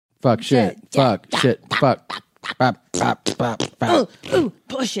Fuck shit. Fuck shit. Fuck. Bop, bop, bop, bop. Ooh,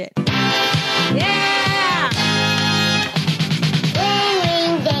 push it. Yeah!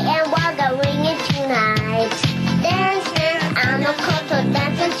 Ring, day and water ringing tonight. Dancing on the court,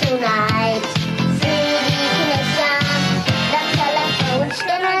 dancing tonight. City connection. The telephone's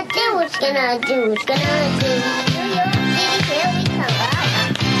gonna do, it's gonna do, it's gonna do. New York City, here we come.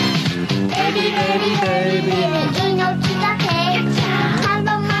 Baby, baby, baby. You know, 지각해. 한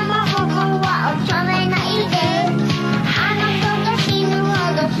번만 먹어봐. 어쩌면 이제. 하나 속에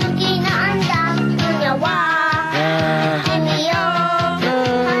시누어도 숨기나 안다. 그녀와. 힘이요.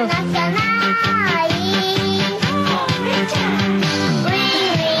 하나잖아이. Ring,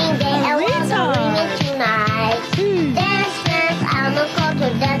 ring, day and water ringing tonight. Dance, dance, on the court,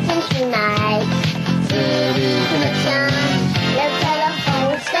 dancing tonight. City connection. The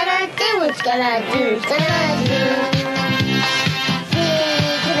telephone's gonna do, it's gonna do, it's gonna do.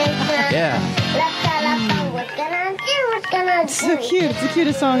 City connection. Yeah. The telephone was gonna do, it's gonna do. It's so cute. It's the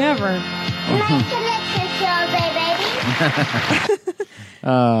cutest song ever. Make connection show, baby.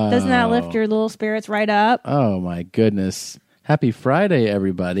 Doesn't that lift your little spirits right up? Oh, my goodness. Happy Friday,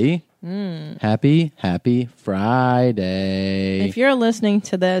 everybody. Happy Friday. If you're listening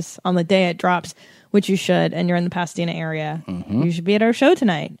to this on the day it drops, which you should, and you're in the Pasadena area, you should be at our show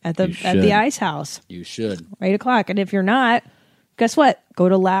tonight at the Ice House. You should. 8 o'clock. And if you're not, guess what? Go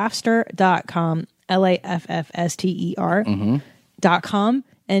to laughster.com, LAFFSTER.com,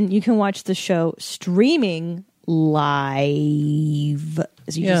 and you can watch the show streaming live.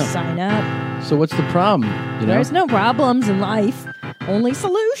 So you just sign up. So what's the problem? You know? There's no problems in life, only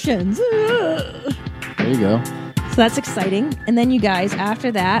solutions. There you go. So that's exciting. And then you guys,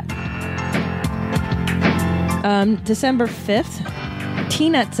 after that, December 5th,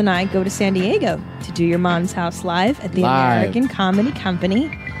 T-Nuts and I go to San Diego to do Your Mom's House live at the American Comedy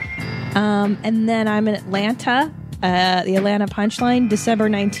Company. And then I'm in Atlanta, the Atlanta Punchline, December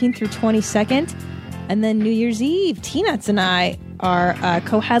 19th through 22nd. And then New Year's Eve, T-Nuts and I are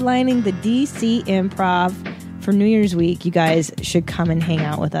co-headlining the DC Improv for New Year's week. You guys should come and hang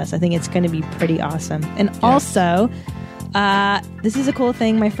out with us. I think it's going to be pretty awesome. And also, this is a cool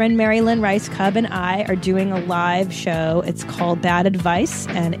thing. My friend Mary Lynn Rice Cub and I are doing a live show. It's called Bad Advice,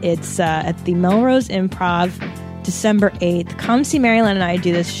 and it's at the Melrose Improv, December 8th. Come see Mary Lynn and I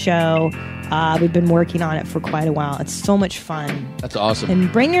do this show. We've been working on it for quite a while. It's so much fun. That's awesome.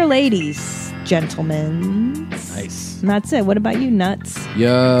 And bring your ladies, gentlemen. Nice. And that's it. What about you, Nuts?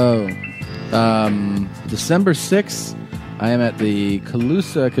 Yo. December 6th, I am at the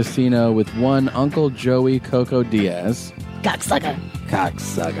Calusa Casino with one Uncle Joey Coco Diaz. Cocksucker.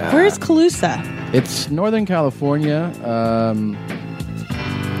 Cocksucker. Where's Calusa? It's Northern California.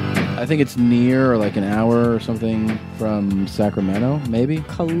 I think it's near, or like an hour or something from Sacramento, maybe.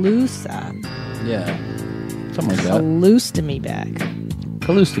 Calusa. Yeah. Something like that. Calusa-me back.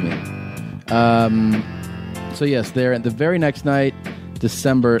 Calusa-me. So yes, there. And the very next night,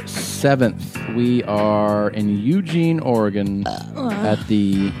 December 7th, we are in Eugene, Oregon at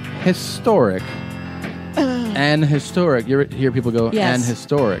the historic and historic. You hear people go, yes. and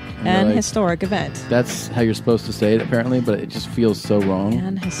historic. And like, historic event. That's how you're supposed to say it, apparently, but it just feels so wrong.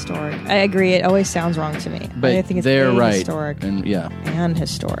 And historic. I agree. It always sounds wrong to me. But I think it's they're right. historic. And yeah. And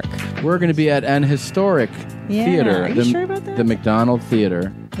historic. We're going to be at an historic theater. Are you sure about that? The McDonald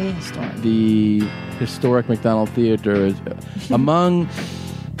Theater. Historic. The historic McDonald Theater is among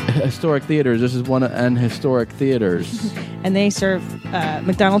historic theaters. This is one of an historic theaters. And they serve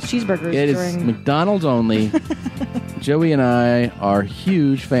McDonald's cheeseburgers. It is McDonald's only. Joey and I are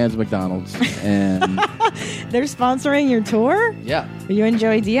huge fans of McDonald's, and they're sponsoring your tour. Yeah, are you and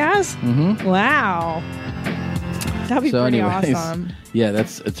Joey Diaz? Mm-hmm. Wow, that'd be pretty awesome. Yeah,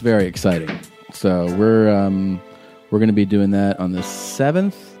 it's very exciting. So we're going to be doing that on the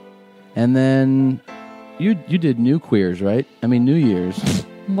 7th, and then you did New Queers, right? I mean New Year's.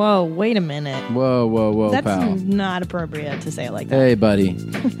 Whoa, wait a minute. Whoa, that's pal. not appropriate to say it like that. Hey, buddy.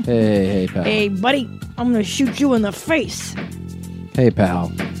 hey, pal. Hey, buddy, I'm going to shoot you in the face. Hey, pal.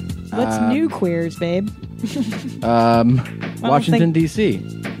 What's New Queers, babe? Washington, D.C.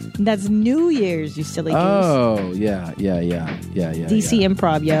 That's New Year's, you silly goose. Oh, yeah. DC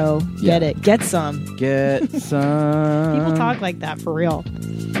Improv, yo. Yeah. Get it. Get some. Get some. People talk like that for real.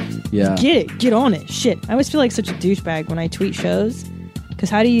 Yeah. Get it. Get on it. Shit. I always feel like such a douchebag when I tweet shows. Because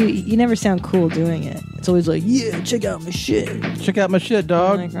how do you never sound cool doing it. It's always like, yeah, check out my shit. Check out my shit,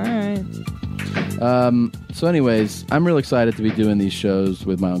 dog. I'm like, all right. So anyways, I'm real excited to be doing these shows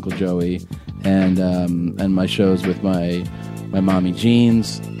with my Uncle Joey and my shows with my mommy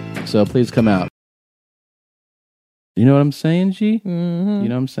Jeans. So please come out. You know what I'm saying, G? Mm-hmm. You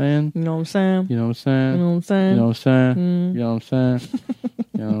know what I'm saying? You know what I'm saying? You know what I'm saying? You know what I'm saying? You know what I'm saying?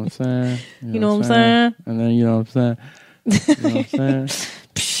 You know what I'm saying? You know what I'm saying? You know what I'm saying? And then you know what I'm saying? You know what I'm saying?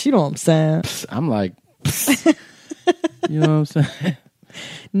 You know what I'm saying? I'm like, you know what I'm saying?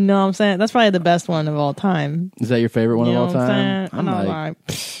 No, I'm saying that's probably the best one of all time. Is that your favorite one You know of all what time? I'm like,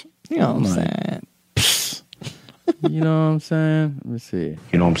 you know what I'm saying? You know what I'm saying? Let me see.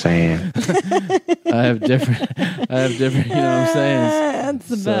 You know what I'm saying? I have different. You know what I'm saying? That's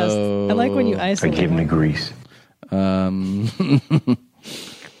the best. I like when you isolate. Forgive me, Grease. Let's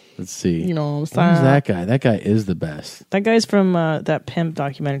see. You know what I'm saying? Who's that guy? That guy is the best. That guy's from that Pimp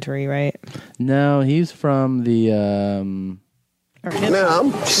documentary, right? No, he's from the. Now Yeah,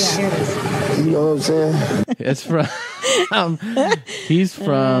 here it is. You know what I'm saying? It's from. He's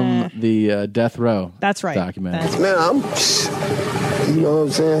from the Death Row. That's right. Documentary. You know what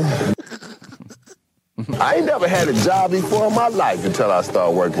I'm saying? I ain't never had a job before in my life until I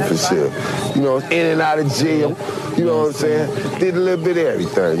started working for Shell. You know, in and out of jail. You know what I'm saying? Did a little bit of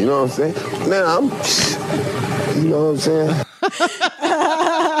everything. You know what I'm saying? Now you know what I'm saying?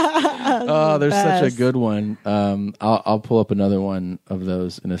 Oh, there's such a good one. I'll pull up another one of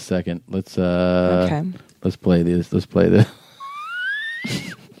those in a second. Let's let's play this. Let's play this.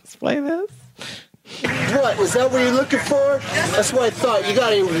 Let's play this. What? Was that what you're looking for? That's what I thought. You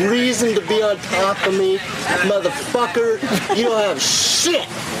got any reason to be on top of me, motherfucker? You don't have shit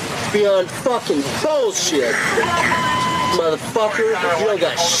beyond fucking bullshit. Motherfucker, you don't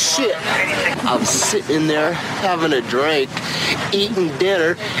got shit. I'm sitting there having a drink, eating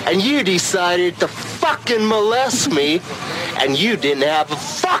dinner, and you decided to fucking molest me, and you didn't have a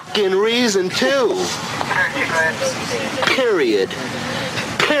fucking reason to. Period.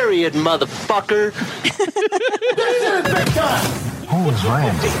 Period, motherfucker. Who's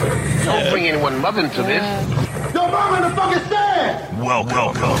Randy? Don't bring anyone mother into this. Your mom in the fucking stand! Welcome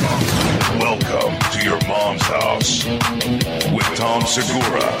to your mom's house with Tom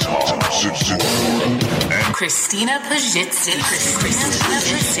Segura, and Christina Pazsitzky.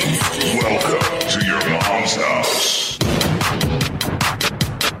 welcome to your mom's house.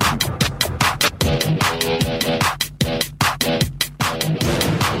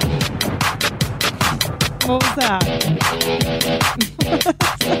 What was that?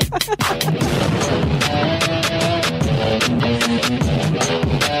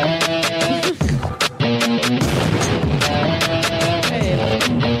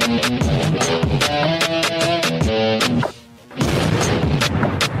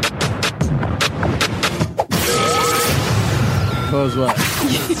 Close what?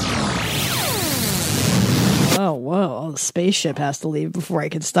 Oh, whoa. The spaceship has to leave before I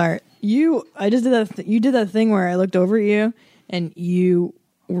can start. I just did that. You did that thing where I looked over at you and you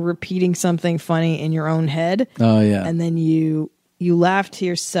were repeating something funny in your own head. Oh, yeah. And then you laughed to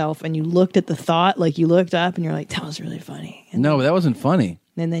yourself and you looked at the thought, like you looked up and you're like, that was really funny. And No, but that wasn't funny.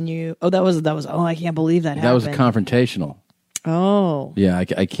 then that was, I can't believe that That was happened. confrontational. Oh. Yeah,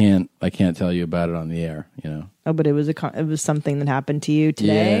 I can't tell you about it on the air, you know. Oh, but it was something that happened to you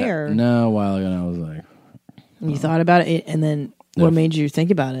today? Yeah, Or no, a while ago, and I was like... You thought about it, and then what made you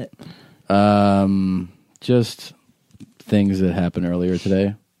think about it? Just things that happened earlier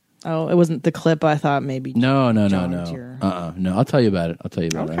today. Oh, it wasn't the clip. I thought maybe. No. your- No, I'll tell you about it. Okay.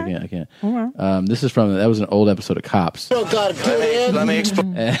 I can't. Okay. This is that was an old episode of Cops. You don't got a good end. Let me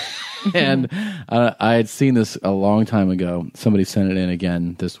explain. And I had seen this a long time ago. Somebody sent it in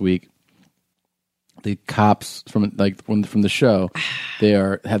again this week. The cops from the show,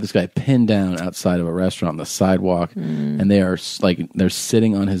 have this guy pinned down outside of a restaurant on the sidewalk, and they're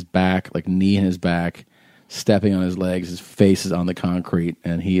sitting on his back, like knee in his back, stepping on his legs. His face is on the concrete,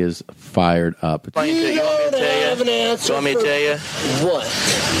 and he is fired up. You don't have an answer. Want me to tell you? What?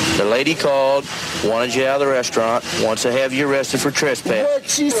 The lady called, wanted you out of the restaurant, wants to have you arrested for trespass. What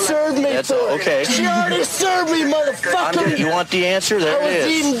she served me That's for? okay. She already served me, motherfucker. You want the answer? There I it was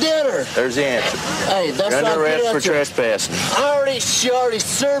is. eating dinner. There's the answer. Hey, that's You're not under a arrest good for answer. trespassing. She already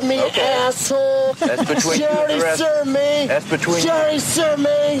served me, Okay. asshole. That's between she you and already the rest. served me. That's between She you. already served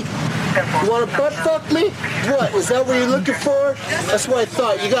me. You want to butt fuck me? What? Was that what you're looking for? That's what I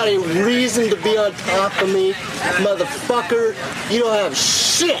thought. You got any reason to be on top of me, motherfucker? You don't have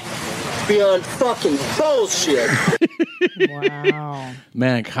shit beyond fucking bullshit. Wow.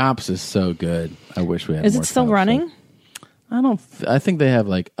 Man, Cops is so good. I wish we had. Is more it still Cops. running? I think they have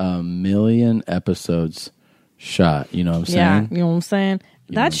like 1 million episodes shot. You know what I'm saying? Yeah. You know what I'm saying?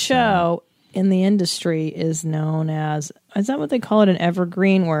 You know what That I'm show in the industry is known as is that what they call it? An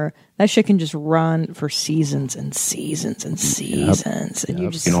evergreen, where that shit can just run for seasons and seasons and seasons, and you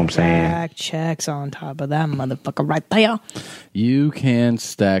just You know what I'm saying? stack checks on top of that motherfucker right there. You can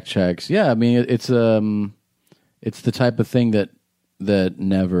stack checks. Yeah, I mean it's the type of thing that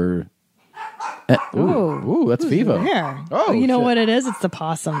never. Ooh, that's Vivo. Yeah. Oh, you know shit. what it is? It's the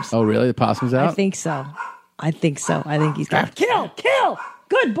possums. Oh, really? The possum's out? I think so. I think he's got kill.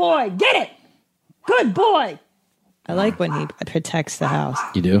 Good boy. Get it. Good boy. I like when he protects the house.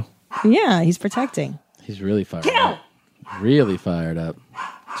 You do? Yeah, he's protecting. He's really fired up. Really fired up.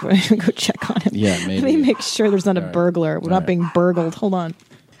 Do you want to go check on him? Yeah, maybe. Let me make sure there's not a burglar. We're not being burgled. Hold on.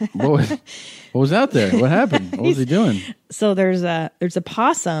 What was out there? What happened? What was he doing? So there's a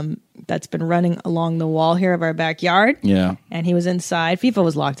possum that's been running along the wall here of our backyard. Yeah. And he was inside. FIFA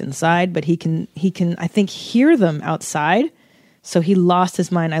was locked inside, but he can I think hear them outside. So he lost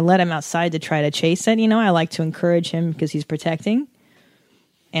his mind. I let him outside to try to chase it. You know, I like to encourage him because he's protecting.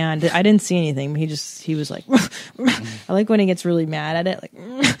 And I didn't see anything. He was like, I like when he gets really mad at it.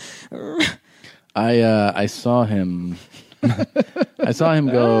 Like, I saw him. I saw him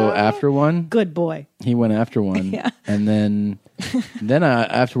go after one. Good boy. He went after one. Yeah. And then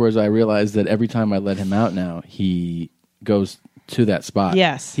afterwards I realized that every time I let him out now, he goes to that spot.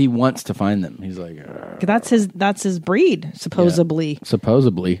 Yes. He wants to find them. He's like, that's his breed, supposedly. Yeah.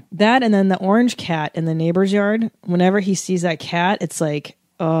 Supposedly. That, and then the orange cat in the neighbor's yard, whenever he sees that cat, it's like,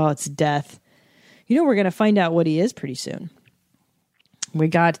 oh, it's death. You know, we're going to find out what he is pretty soon. We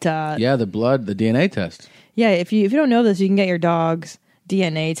got... the DNA test. Yeah, if you don't know this, you can get your dog's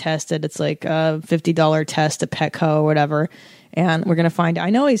DNA tested. It's like a $50 test at Petco or whatever. And we're going to find... I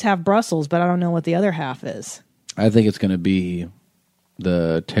know he's half Brussels, but I don't know what the other half is. I think it's going to be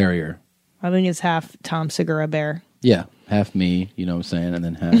the terrier. I think it's half Tom Segura bear. Yeah, half me, you know what I'm saying, and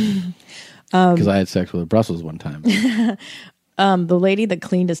then half... Because I had sex with a Brussels one time. The lady that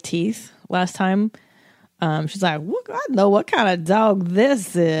cleaned his teeth last time, she's like, I know what kind of dog this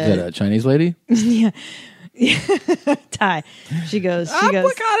is. Is that a Chinese lady? Yeah. Thai. She goes, what kind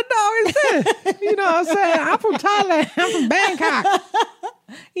of dog is this? You know what I'm saying? I'm from Thailand. I'm from Bangkok.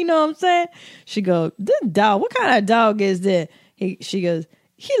 You know what I'm saying? She goes, this dog, what kind of dog is this? She goes,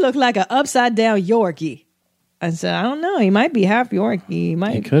 he looked like an upside down Yorkie. I said, I don't know. He might be half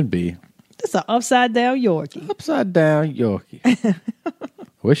Yorkie. He could be. It's an upside down Yorkie. Upside down Yorkie. I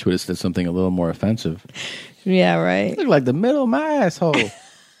wish we would have said something a little more offensive. Yeah, right. Look like the middle of my asshole.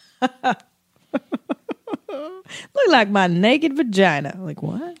 Look like my naked vagina. Like,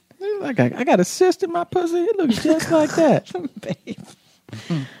 what? Look like I got a cyst in my pussy. It looks just like that. Babe.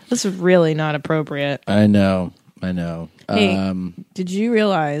 This is really not appropriate. I know. Hey, did you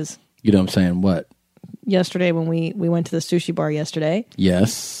realize... You know what I'm saying? What? Yesterday when we went to the sushi bar yesterday.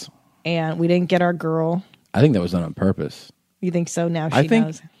 Yes. And we didn't get our girl. I think that was done on purpose. You think so? Now she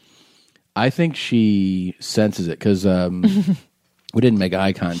knows. I think she senses it because we didn't make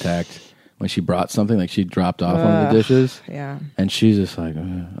eye contact when she brought something. Like she dropped off one of the dishes. Yeah. And she's just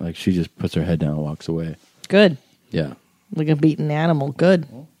like she just puts her head down and walks away. Good. Yeah. Like a beaten animal. Good.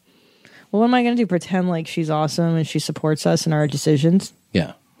 Well, what am I going to do? Pretend like she's awesome and she supports us in our decisions?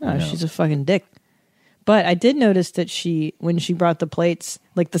 Yeah. Oh, she's a fucking dick. But I did notice that when she brought the plates,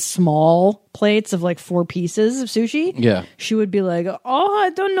 like the small plates of like 4 pieces of sushi, yeah, she would be like, "Oh,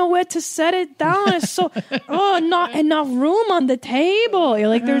 I don't know where to set it down. It's so not enough room on the table." You're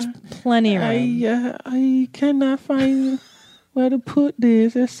like, "There's plenty of room." I cannot find where to put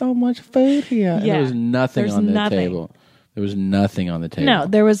this. There's so much food here. Yeah, there was nothing on the table. There was nothing on the table. No,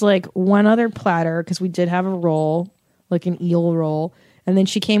 there was like one other platter because we did have a roll, like an eel roll. And then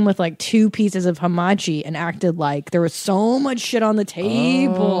she came with like 2 pieces of hamachi and acted like there was so much shit on the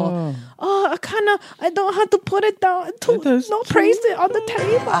table. I don't have to put it down. No praise it on the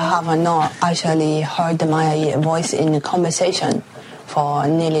table. I have not actually heard my voice in the conversation for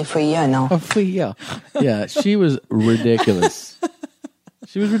nearly 3 years now. 3 years. Yeah, she was ridiculous.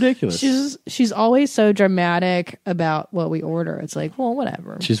 She was ridiculous. She's always so dramatic about what we order. It's like, well,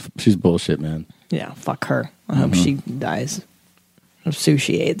 whatever. She's bullshit, man. Yeah, fuck her. I hope she dies.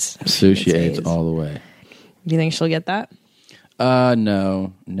 Sushi AIDS. Sushi AIDS all the way. Do you think she'll get that?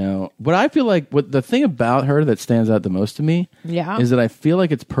 No. What I feel like, the thing about her that stands out the most to me is that I feel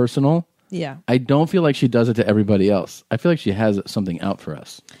like it's personal. Yeah. I don't feel like she does it to everybody else. I feel like she has something out for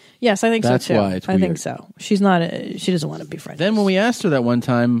us. Yes, I think That's so too. why it's weird. I think so. She's not. She doesn't want to be friends. Then when we asked her that one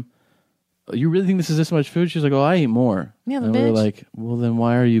time, you really think this is this much food? She's like, oh, I eat more. Yeah, and we were like, well, then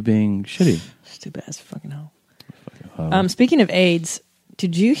why are you being shitty? Stupid ass fucking hell. Speaking of AIDS,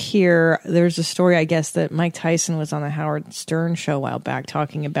 did you hear there's a story, I guess, that Mike Tyson was on the Howard Stern show a while back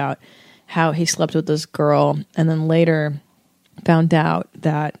talking about how he slept with this girl and then later found out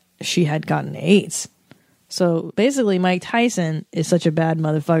that she had gotten AIDS. So basically, Mike Tyson is such a bad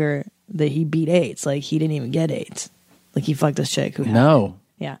motherfucker that he beat AIDS. Like, he didn't even get AIDS. Like, he fucked this chick who had it.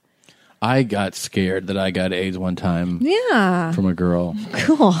 Yeah. I got scared that I got AIDS one time. Yeah. From a girl.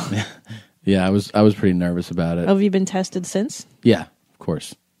 Cool. Yeah, I was pretty nervous about it. Have you been tested since? Yeah, of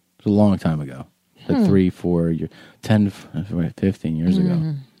course. It was a long time ago. Like 3, 4 years, 10, 15 years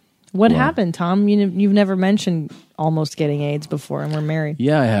ago. What happened, Tom? You've never mentioned almost getting AIDS before, and we're married.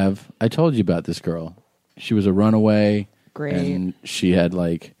 Yeah, I have. I told you about this girl. She was a runaway. Great. And she had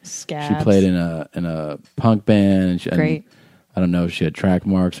like Scabs. She played in a punk band. Great. I don't know if she had track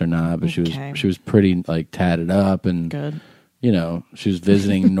marks or not, but she was pretty like tatted up and good. You know, she was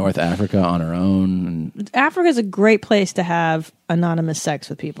visiting North Africa on her own. And Africa is a great place to have anonymous sex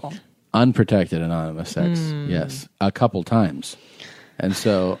with people. Unprotected anonymous sex, yes, a couple times. And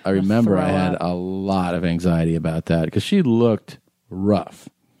so I remember I had a lot of anxiety about that because she looked rough.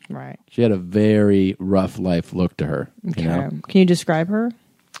 Right. She had a very rough life look to her. Okay. You know? Can you describe her?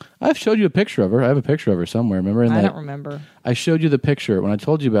 I've showed you a picture of her. I have a picture of her somewhere. Remember? I don't remember. I showed you the picture when I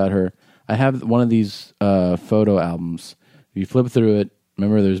told you about her. I have one of these photo albums. If you flip through it,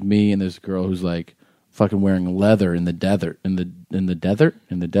 remember there's me and this girl who's like fucking wearing leather in the desert.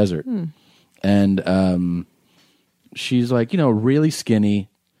 And she's like, you know, really skinny.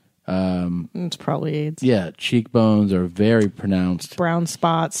 It's probably AIDS. Yeah, cheekbones are very pronounced. Brown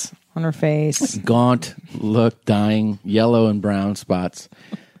spots on her face. Gaunt look, dying, yellow and brown spots.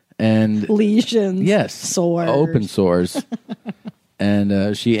 And lesions. Yes. Sores. Open sores.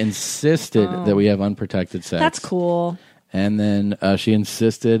 And she insisted that we have unprotected sex. That's cool. And then she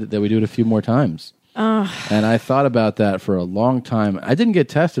insisted that we do it a few more times. And I thought about that for a long time. I didn't get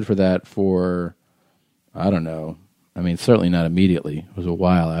tested for that for, I don't know. I mean, certainly not immediately. It was a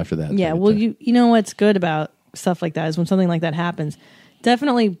while after that. Yeah, well, you know what's good about stuff like that is when something like that happens,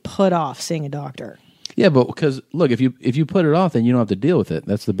 definitely put off seeing a doctor. Yeah, but because, look, if you put it off, then you don't have to deal with it.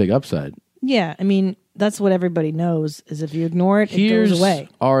 That's the big upside. Yeah, I mean, that's what everybody knows, is if you ignore it, it goes away.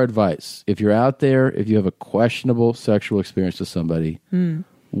 Our advice. If you're out there, if you have a questionable sexual experience with somebody,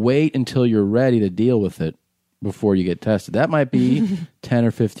 wait until you're ready to deal with it before you get tested. That might be 10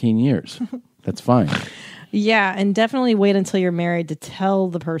 or 15 years. That's fine. Yeah, and definitely wait until you're married to tell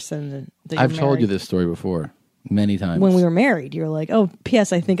the person that you're I've told you married. this story before many times. When we were married, you were like, oh,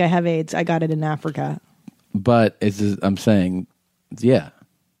 P.S., I think I have AIDS. I got it in Africa. But I'm saying, yeah,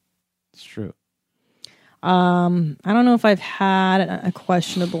 it's true. I don't know if I've had a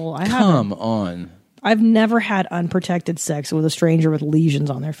questionable... Come on. I've never had unprotected sex with a stranger with lesions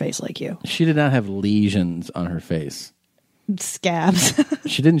on their face like you. She did not have lesions on her face. Scabs.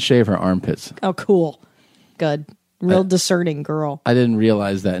 She didn't shave her armpits. Oh, cool. Good. Real discerning girl. I didn't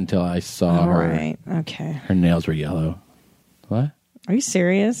realize that until I saw her. Right. Okay. Her nails were yellow. What? Are you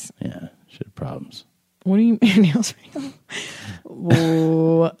serious? Yeah. She had problems. What do you mean your nails are yellow?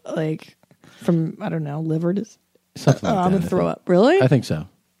 Whoa, like from, I don't know, liver disease? Something like that. I'm going to throw up. Really? I think so.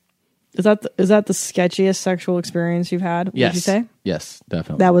 Is that the sketchiest sexual experience you've had? Yes. Would you say? Yes,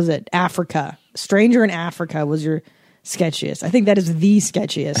 definitely. That was it. Africa. Stranger in Africa was your sketchiest. I think that is the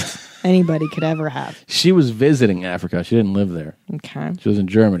sketchiest anybody could ever have. She was visiting Africa. She didn't live there. Okay. She was in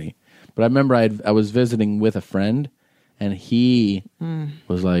Germany. But I remember I was visiting with a friend, and he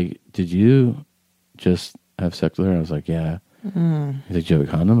was like, "Did you just have sex with her?" I was like, "Yeah." He's like, "Do you have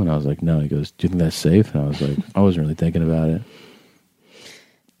a condom?" And I was like, "No." He goes, "Do you think that's safe?" And I was like, I wasn't really thinking about it.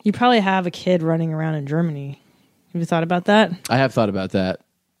 You probably have a kid running around in Germany. Have you thought about that? I have thought about that.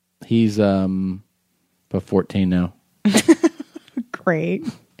 He's about 14 now. Great.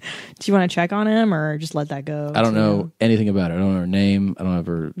 Do you want to check on him or just let that go? I don't know anything about her. I don't know her name. I don't have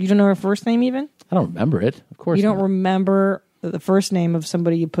her. You don't know her first name even? I don't remember it. Of course You don't not. remember the first name of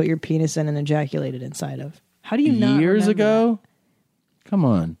somebody you put your penis in and ejaculated inside of. How do you not Years remember ago? Come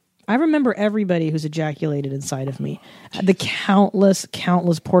on. I remember everybody who's ejaculated inside of me. The countless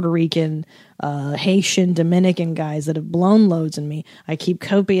Puerto Rican, Haitian, Dominican guys that have blown loads in me. I keep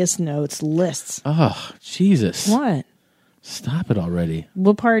copious notes, lists. Oh, Jesus. What? Stop it already.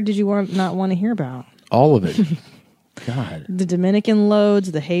 What part did you not want to hear about? All of it. God. The Dominican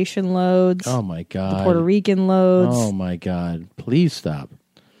loads, the Haitian loads. Oh, my God. The Puerto Rican loads. Oh, my God. Please stop.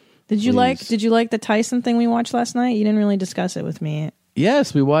 Did you like the Tyson thing we watched last night? You didn't really discuss it with me.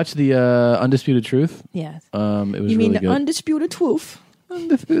 Yes, we watched the Undisputed Truth. Yes. It was You mean really the good. Undisputed Truth?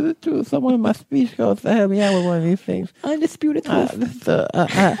 Undisputed Truth. Someone in my speech goes to help me out with one of these things. Undisputed Truth.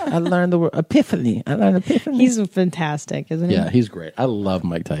 I learned the word epiphany. He's fantastic, isn't he? Yeah, he's great. I love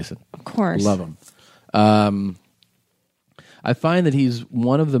Mike Tyson. Of course. Love him. I find that he's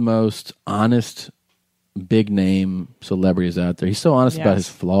one of the most honest, big name celebrities out there. He's so honest about his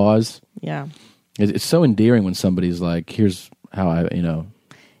flaws. Yeah. It's so endearing when somebody's like, here's how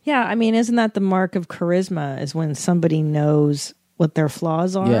Yeah, I mean, isn't that the mark of charisma? Is when somebody knows what their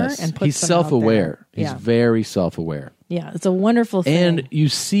flaws are and puts he's them out self-aware. there. He's very self-aware. Yeah, it's a wonderful thing. And you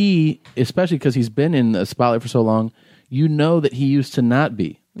see, especially because he's been in the spotlight for so long, you know that he used to not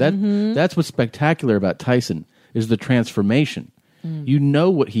be. That's what's spectacular about Tyson is the transformation. You know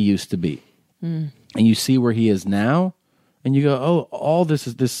what he used to be, and you see where he is now, and you go, "Oh, all this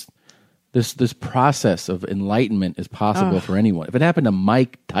is this process of enlightenment is possible for anyone. If it happened to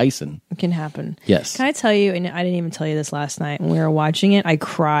Mike Tyson, it can happen." Yes. Can I tell you? And I didn't even tell you this last night when we were watching it. I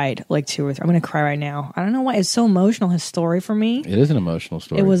cried like 2 or 3. I'm going to cry right now. I don't know why it's so emotional. His story for me. It is an emotional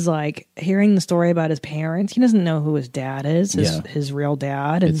story. It was like hearing the story about his parents. He doesn't know who his dad is. His real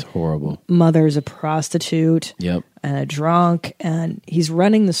dad. And it's horrible. Mother's a prostitute. Yep. And a drunk, and he's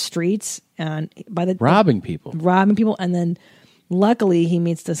running the streets and robbing people, and then. Luckily, he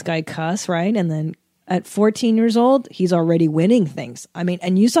meets this guy, Cuss, right? And then at 14 years old, he's already winning things. I mean,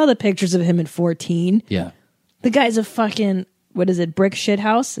 and you saw the pictures of him at 14. Yeah. The guy's a fucking, what is it, brick shit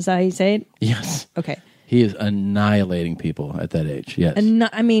house? Is that how you say it? Yes. Okay. He is annihilating people at that age, yes. And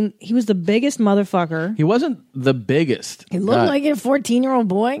I mean, he was the biggest motherfucker. He wasn't the biggest. He looked like a 14-year-old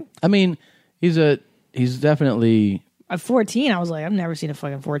boy. I mean, he's definitely... At 14, I was like, I've never seen a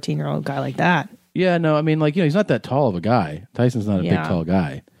fucking 14-year-old guy like that. Yeah, no, I mean, like, he's not that tall of a guy. Tyson's not a big, tall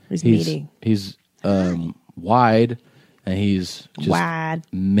guy. He's meaty. He's wide, and he's just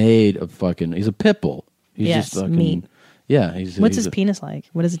made of fucking... He's a pit bull. He's just fucking... Meat. Yeah. What's his penis like?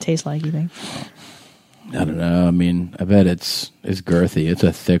 What does it taste like, you think? I don't know. I mean, I bet it's girthy. It's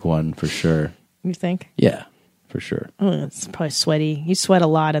a thick one for sure. You think? Yeah, for sure. Oh, it's probably sweaty. You sweat a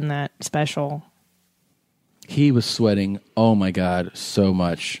lot in that special. He was sweating, oh my God, so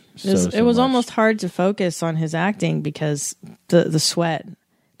much. It was almost hard to focus on his acting because the sweat.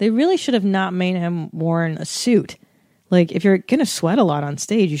 They really should have not made him worn a suit. Like, if you're going to sweat a lot on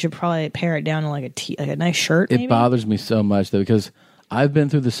stage, you should probably pare it down to like a nice shirt, maybe? It bothers me so much, though, because I've been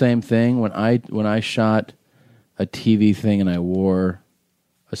through the same thing. When I shot a TV thing and I wore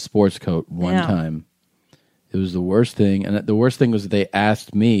a sports coat one time, it was the worst thing. And the worst thing was that they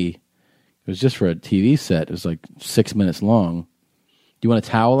asked me, it was just for a TV set. It was like 6 minutes long. Do you want a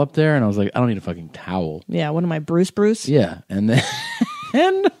towel up there? And I was like, I don't need a fucking towel. Yeah, what am I, Bruce? Yeah. And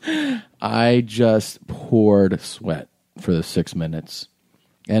then I just poured sweat for the 6 minutes.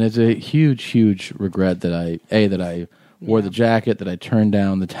 And it's a huge, huge regret that I wore the jacket, that I turned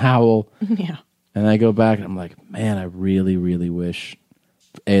down the towel. Yeah. And I go back and I'm like, man, I really, really wish,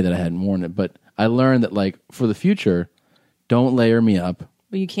 that I hadn't worn it. But I learned that, like, for the future, don't layer me up.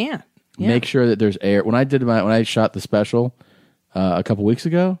 Well, you can't. Yeah. Make sure that there's air. When I shot the special a couple weeks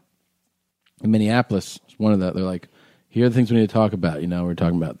ago in Minneapolis, they're like, here are the things we need to talk about. We're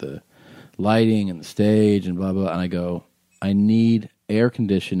talking about the lighting and the stage and blah, blah. And I go, I need air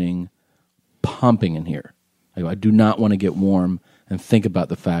conditioning pumping in here. I go, I do not want to get warm and think about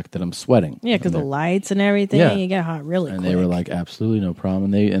the fact that I'm sweating. Yeah, because the lights and everything, you get hot really quick. And they were like, absolutely no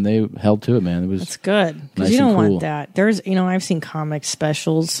problem. And they held to it, man. It was That's good. Because nice you don't and cool. want that. There's, I've seen comic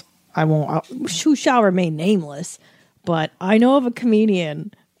specials. Who shall remain nameless, but I know of a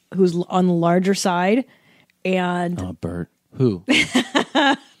comedian who's on the larger side, and Bert. Who?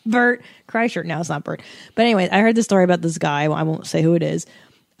 Bert Kreischer. No, it's not Bert. But anyway, I heard the story about this guy. I won't say who it is.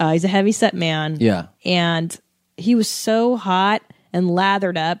 He's a heavy-set man. Yeah. And he was so hot and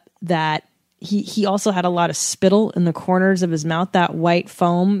lathered up that he also had a lot of spittle in the corners of his mouth, that white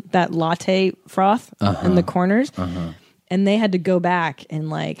foam, that latte froth in the corners. And they had to go back and,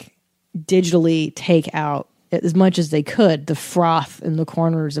 like, digitally take out as much as they could the froth in the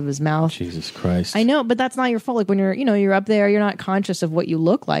corners of his mouth. Jesus Christ. I know, but that's not your fault. Like, when you're up there, you're not conscious of what you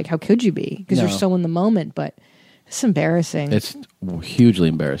look like. How could you be? Because you're so in the moment. But it's embarrassing. It's hugely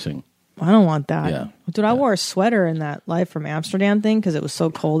embarrassing. I don't want that. Yeah. Dude, I wore a sweater in that Life from Amsterdam thing because it was so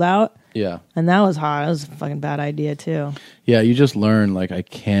cold out. Yeah. And that was hot. That was a fucking bad idea, too. Yeah, you just learn, like, I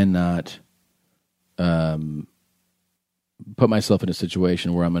cannot put myself in a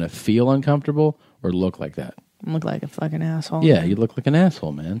situation where I'm going to feel uncomfortable or look like that. Look like a fucking asshole. Yeah, you look like an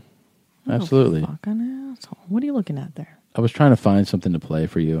asshole, man. Absolutely. Fucking asshole. What are you looking at there? I was trying to find something to play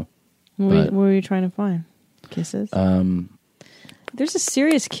for you. What were you trying to find? Kisses? There's a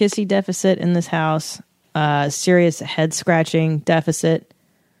serious kissy deficit in this house. Serious head scratching deficit.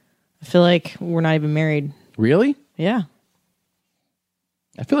 I feel like we're not even married. Really? Yeah.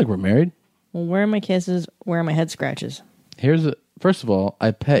 I feel like we're married. Well, where are my kisses? Where are my head scratches? First of all, I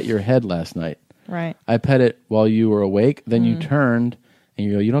pet your head last night. Right. I pet it while you were awake. Then you turned and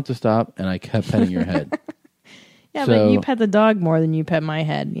you go, you don't have to stop. And I kept petting your head. Yeah, So- but you pet the dog more than you pet my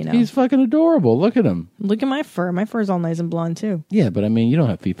head, you know. He's fucking adorable. Look at him. Look at my fur. My fur's all nice and blonde, too. Yeah, but I mean, you don't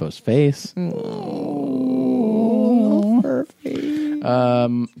have FIFO's face.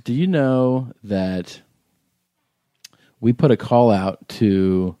 Do you know that we put a call out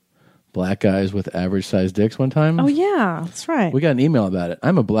to black guys with average sized dicks one time? Oh, yeah. That's right. We got an email about it.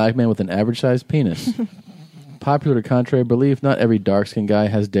 I'm a black man with an average sized penis. Popular to contrary belief, not every dark-skinned guy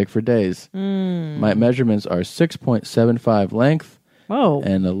has dick for days. My measurements are 6.75 length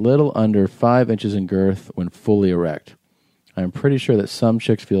and a little under 5 inches in girth when fully erect. I'm pretty sure that some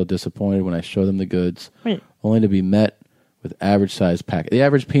chicks feel disappointed when I show them the goods, only to be met with average-sized pack. The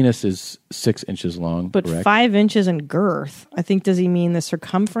average penis is 6 inches long, But correct? 5 inches in girth. I think, does he mean the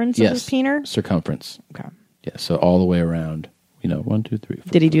circumference of his penis? Circumference. Okay. Yeah, so all the way around. 1, 2, 3,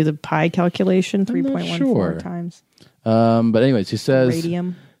 4. Did he do the pi calculation? 3.14 sure. times. But anyways, he says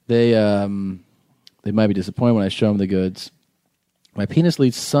Radium. they might be disappointed when I show them the goods. My penis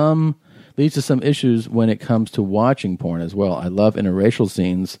leads to some issues when it comes to watching porn as well. I love interracial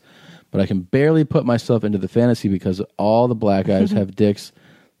scenes, but I can barely put myself into the fantasy because all the black guys have dicks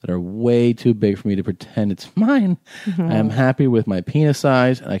that are way too big for me to pretend it's mine. I am happy with my penis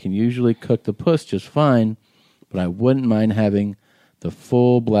size, and I can usually cook the puss just fine, but I wouldn't mind having the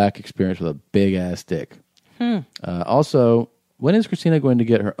full black experience with a big-ass dick. Also, when is Christina going to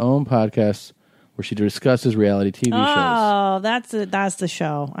get her own podcast where she discusses reality TV shows? Oh, that's the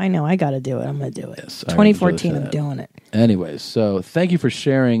show. I know. I got to do it. I'm going to do it. Yes, 2014, I'm doing it. Anyways, so thank you for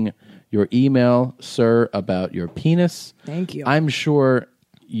sharing your email, sir, about your penis. Thank you. I'm sure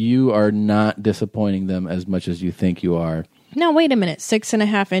you are not disappointing them as much as you think you are. No, wait a minute.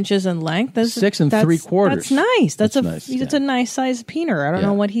 6.5 inches in length. That's 6 3/4. That's nice. That's nice. It's a nice size peener. I don't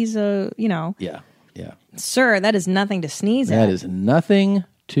know what he's Yeah. Sir, that is nothing to sneeze at. That is nothing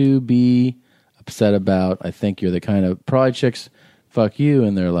to be upset about. I think you're the kind of probably chicks fuck you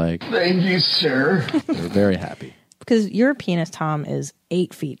and they're like, Thank you, sir. They're very happy. Because your penis, Tom, is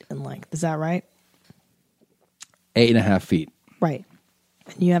 8 feet in length. Is that right? 8.5 feet. Right.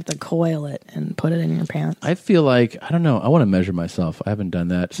 And you have to coil it and put it in your pants. I feel like, I don't know, I want to measure myself. I haven't done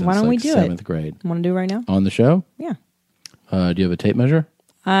that since Why don't we do 7th it? grade. Want to do it right now? On the show? Yeah. Do you have a tape measure?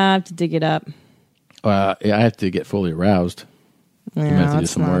 I have to dig it up. I have to get fully aroused. You might have to do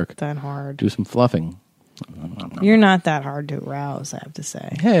it's some not work. that hard. Do some fluffing. You're not that hard to arouse, I have to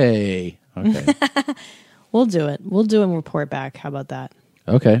say. Hey. Okay. We'll do it. We'll do it and report back. How about that?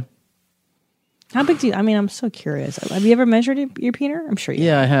 Okay. How big do you... I mean, I'm so curious. Have you ever measured your peener? I'm sure you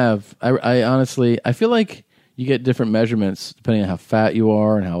Yeah, I have. I honestly, I feel like you get different measurements depending on how fat you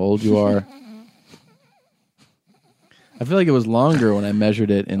are and how old you are. I feel like it was longer when I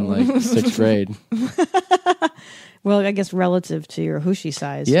measured it in like 6th grade. Well, I guess relative to your hoochie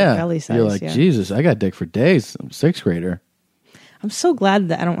size, Yeah. your belly size. You're like, yeah. Jesus, I got dick for days. I'm a 6th grader. I'm so glad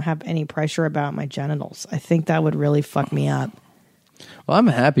that I don't have any pressure about my genitals. I think that would really fuck me up. Well, I'm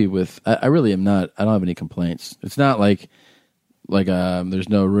happy with, I really am not, I don't have any complaints. It's not like there's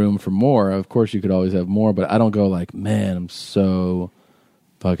no room for more. Of course you could always have more, but I don't go like, man, I'm so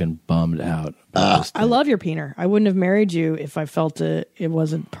fucking bummed out. I love your peener. I wouldn't have married you if I felt it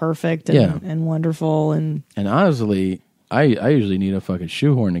wasn't perfect and, and wonderful. And honestly, I usually need a fucking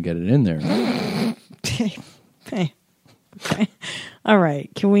shoehorn to get it in there. hey. Okay. All right.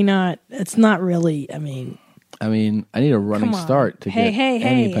 Can we not? It's not really. I mean, I need a running start to get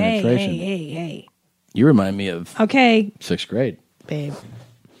any penetration. Hey. You remind me of okay 6th grade, babe.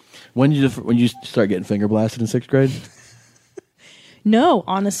 When did you start getting finger blasted in 6th grade? No,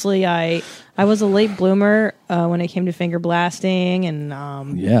 honestly, I was a late bloomer when it came to finger blasting and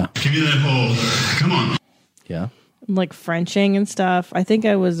yeah. Give me that hole. Come on. Yeah. Like Frenching and stuff. I think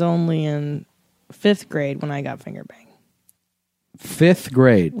I was only in 5th grade when I got finger banged. 5th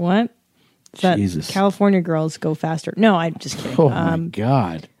grade. What? That Jesus. California girls go faster. No, I'm just kidding. Oh my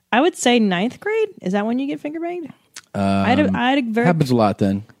God. I would say 9th grade. Is that when you get finger banged? I had a very happens a lot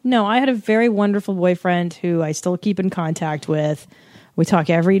then. No, I had a very wonderful boyfriend who I still keep in contact with. We talk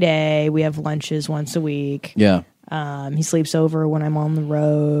every day. We have lunches once a week. Yeah. He sleeps over when I'm on the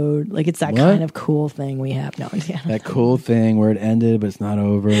road. Like it's that kind of cool thing we have. No, yeah. That cool thing where it ended, but it's not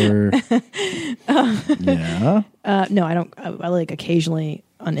over. Yeah. No, I don't. I like occasionally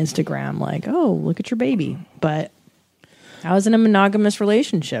on Instagram, like, oh, look at your baby. But I was in a monogamous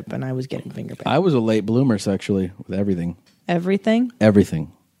relationship and I was getting finger banged. I was a late bloomer sexually with everything. Everything?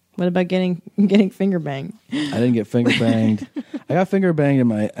 Everything. What about getting finger banged? I didn't get finger banged. I got finger banged in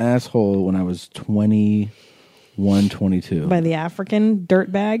my asshole when I was 21, 22. By the African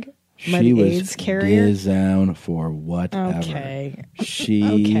dirtbag? She was AIDS carrier? down for whatever. Okay.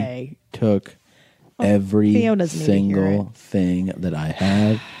 She took every Theo doesn't need to hear single thing that I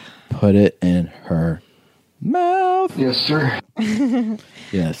have, put it in her mouth. Yes, sir.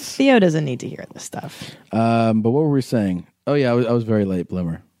 Yes. Theo doesn't need to hear this stuff. But what were we saying? Oh, yeah, I was very late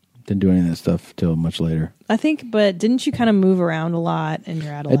bloomer. Didn't do any of that stuff till much later. I think, but didn't you kind of move around a lot in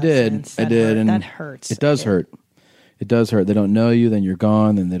your adolescence? I did. And that hurts. It does hurt. It does hurt. They don't know you, then you're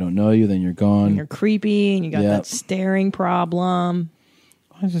gone. Then they don't know you, then you're gone. And you're creepy, and you got that staring problem.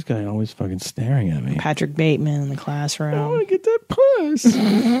 Why is this guy always fucking staring at me? Patrick Bateman in the classroom. I want to get that puss.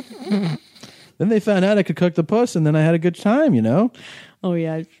 Then they found out I could cook the puss, and then I had a good time, you know? Oh,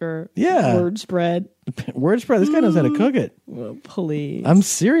 yeah, sure. Yeah. Word spread. Word spread. This guy knows how to cook it. Well, please. I'm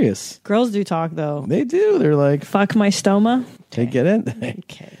serious. Girls do talk, though. They do. They're like, fuck my stoma. They get it.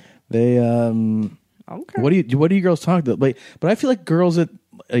 Okay. They, okay. What do you girls talk to? Like, but I feel like girls at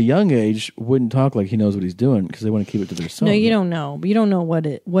a young age wouldn't talk like he knows what he's doing because they want to keep it to themselves. No, you don't know. You don't know what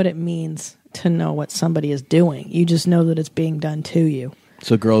it means to know what somebody is doing. You just know that it's being done to you.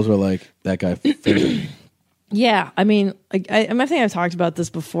 So girls are like, that guy figured me. Yeah, I mean, I think I've talked about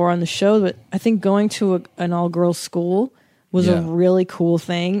this before on the show, but I think going to an all-girls school was a really cool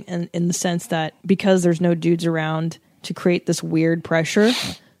thing, and in the sense that because there's no dudes around to create this weird pressure,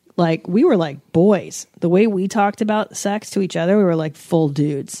 like we were like boys. The way we talked about sex to each other, we were like full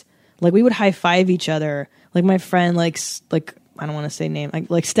dudes. Like we would high five each other. Like my friend, like I don't want to say name,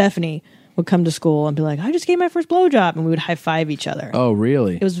 like Stephanie would come to school and be like, I just gave my first blowjob, and we would high five each other. Oh,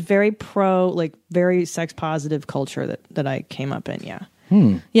 really? It was very very sex positive culture that I came up in. Yeah.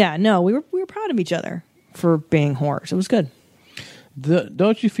 Yeah. No, we were proud of each other for being whores. It was good.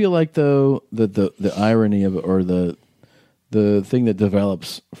 Don't you feel like though the irony of it, or the thing that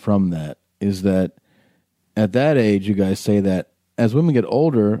develops from that is that at that age you guys say that as women get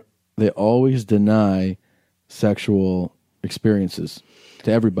older they always deny sexual experiences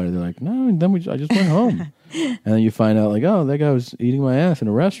to everybody. They're like, no, and then I just went home. And then you find out like, oh, that guy was eating my ass in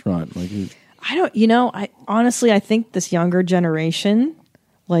a restaurant. Like, I honestly think this younger generation,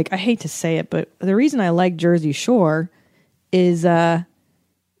 like I hate to say it, but the reason I like Jersey Shore is it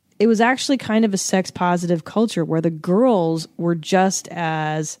was actually kind of a sex positive culture where the girls were just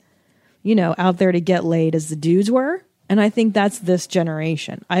as, out there to get laid as the dudes were. And I think that's this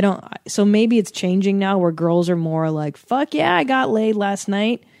generation. So maybe it's changing now where girls are more like, fuck yeah, I got laid last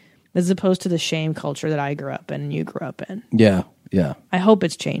night, as opposed to the shame culture that I grew up in and you grew up in. Yeah, yeah. I hope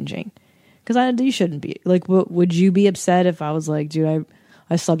it's changing. Because you shouldn't be. Like, would you be upset if I was like, dude,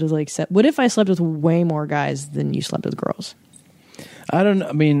 I slept with what if I slept with way more guys than you slept with girls? I don't know.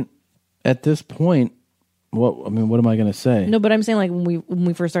 I mean, at this point, what am I going to say? No, but I'm saying like when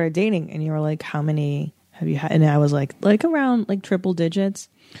we first started dating and you were like, how many have you had? And I was like around like triple digits.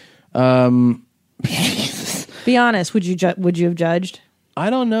 Be honest. Would you have judged? I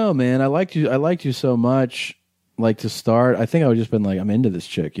don't know, man. I liked you so much. Like to start, I think I would just been like, I'm into this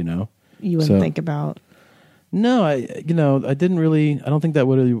chick, You wouldn't think about. No, I didn't really. I don't think that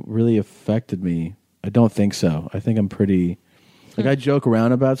would have really affected me. I don't think so. I think I'm pretty. Like I joke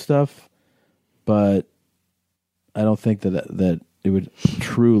around about stuff, but I don't think that it would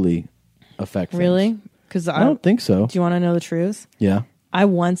truly affect. Really? Because I don't think so. Do you want to know the truth? Yeah. I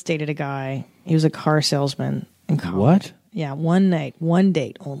once dated a guy. He was a car salesman in college. What? Yeah, one night, one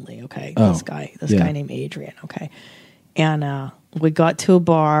date only. Okay, this guy named Adrian. Okay, and we got to a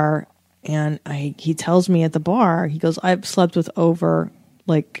bar, and he tells me at the bar, he goes, I've slept with over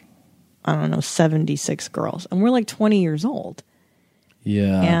 76 girls, and we're like 20 years old.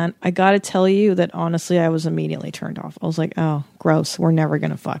 Yeah. And I got to tell you that honestly, I was immediately turned off. I was like, oh, gross. We're never going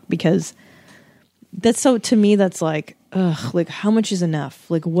to fuck, because that's to me, that's like, ugh, like how much is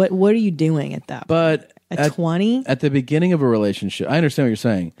enough? Like what are you doing at that point? At 20? At the beginning of a relationship, I understand what you're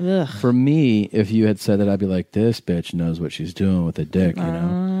saying. Ugh. For me, if you had said that, I'd be like, this bitch knows what she's doing with a dick,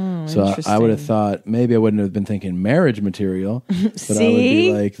 So I would have thought, maybe I wouldn't have been thinking marriage material, but I would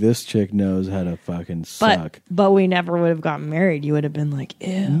be like, this chick knows how to fucking suck. But we never would have gotten married. You would have been like,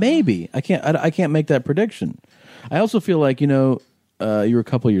 ew. Maybe. I can't make that prediction. I also feel like, you're a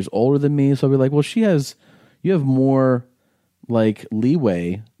couple of years older than me, so I'll be like, well, you have more like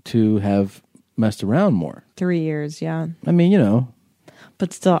leeway to have messed around more. 3 years, yeah. I mean,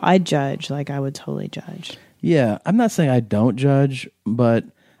 But still, I judge. Like, I would totally judge. Yeah, I'm not saying I don't judge, but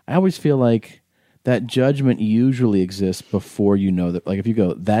I always feel like that judgment usually exists before you know that. Like, if you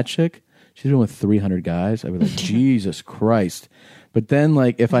go, that chick, she's been with 300 guys, I'd be like, Jesus Christ. But then,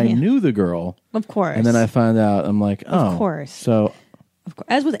 like, if I knew the girl, of course, and then I find out, I'm like, oh. Of course. So, of course.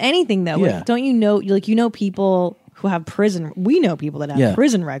 As with anything, though, yeah. like, don't you know, like, people who have prison. We know people that have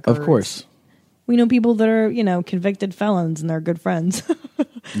prison records. Of course. We know people that are, convicted felons and they're good friends.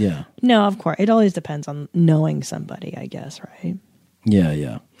 Yeah. No, of course. It always depends on knowing somebody, I guess, right? Yeah,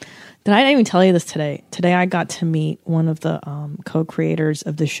 yeah. Did I even tell you this today? Today I got to meet one of the co-creators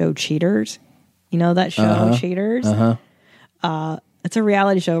of the show Cheaters. You know that show, Cheaters? It's a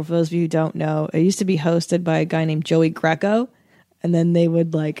reality show, for those of you who don't know. It used to be hosted by a guy named Joey Greco. And then they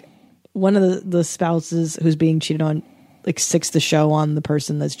would, one of the spouses who's being cheated on, sicks the show on the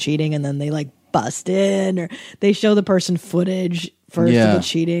person that's cheating. And then they, bust in, or they show the person footage first of the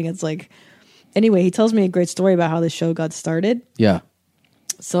cheating. It's anyway, he tells me a great story about how the show got started. Yeah.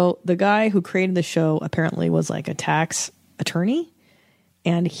 So the guy who created the show apparently was a tax attorney,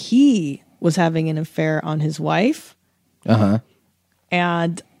 and he was having an affair on his wife.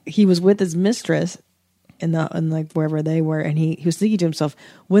 And he was with his mistress in wherever they were, and he was thinking to himself,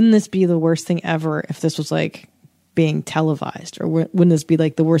 wouldn't this be the worst thing ever if this was being televised, or wouldn't this be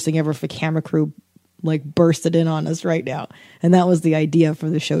the worst thing ever if a camera crew bursted in on us right now? And that was the idea for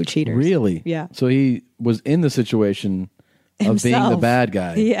the show Cheaters. Really? Yeah. So he was in the situation of being the bad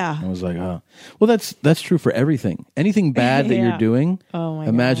guy. Yeah. I was oh. Well, that's true for everything. Anything bad that you're doing,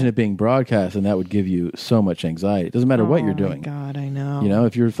 imagine it being broadcast, and that would give you so much anxiety. It doesn't matter what you're doing. Oh, my God, I know.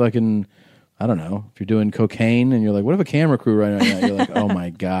 If you're fucking, I don't know, if you're doing cocaine and you're what if a camera crew right now? You're oh, my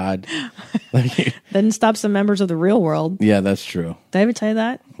God. Then stop some members of the real world. Yeah, that's true. Did I ever tell you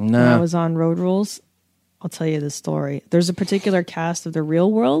that? No. When I was on Road Rules, I'll tell you this story. There's a particular cast of the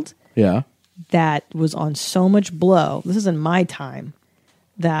real world. Yeah. That was on so much blow. This is in my time,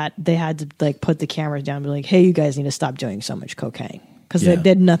 that they had to put the cameras down and be hey, you guys need to stop doing so much cocaine, because they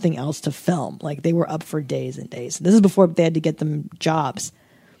did nothing else to film. They were up for days and days. This is before they had to get them jobs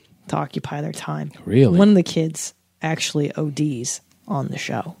to occupy their time. Really? One of the kids actually ODs on the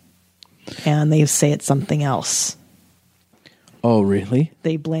show, and they say it's something else. Oh, really?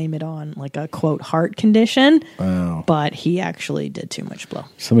 They blame it on a quote heart condition. Wow. But he actually did too much blow.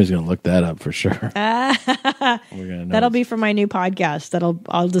 Somebody's going to look that up for sure. We're gonna know. That'll be for my new podcast.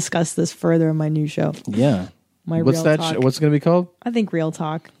 I'll discuss this further in my new show. Yeah. What's Real Talk. What's it going to be called? I think Real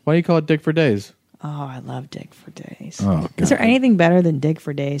Talk. Why do you call it Dick for Days? Oh, I love Dick for Days. Oh, God. Is there anything better than Dick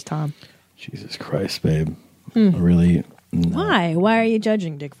for Days, Tom? Jesus Christ, babe. Really? No. Why? Why are you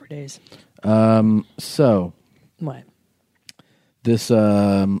judging Dick for Days? So. What? This,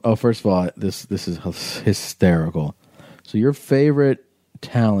 first of all, this is hysterical. So your favorite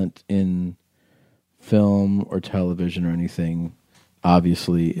talent in film or television or anything,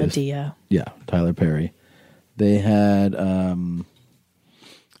 obviously, Medea. Yeah, Tyler Perry. They had,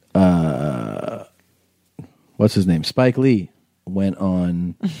 what's his name? Spike Lee went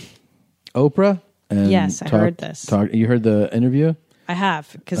on Oprah. And yes, I heard this. You heard the interview? I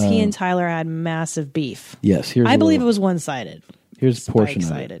have, because he and Tyler had massive beef. Yes, I believe it was one-sided. Here's a portion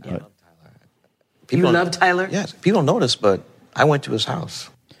of it. Yeah. You love Tyler? Yes. People don't notice, but I went to his house.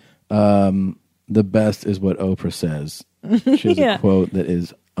 The best is what Oprah says. She has a quote that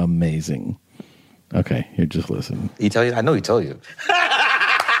is amazing. Okay, here, just listen. He tell you? I know he told you.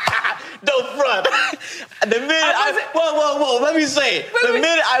 Don't front. The minute whoa, let me say it. The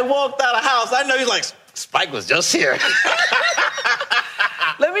minute I walked out of the house, I know he's like, Spike was just here.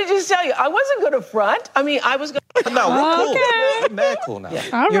 Let me just tell you, I wasn't going to front. I mean, I was going to... No, we're cool. We're mad cool now.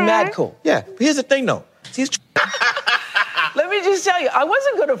 Yeah. You're mad cool. Yeah, but here's the thing, though. Let me just tell you, I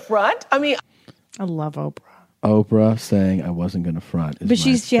wasn't going to front. I mean... I love Oprah. Oprah saying, I wasn't going to front is but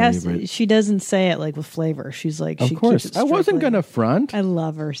my favorite. she doesn't say it with flavor. She's of course, I wasn't going to front. I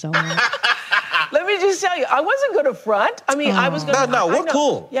love her so much. Let me just tell you, I wasn't going to front. I mean, I was going to... No, we're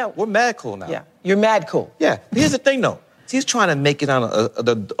cool. Yeah, we're mad cool now. Yeah, you're mad cool. Yeah, but here's the thing, though. He's trying to make it on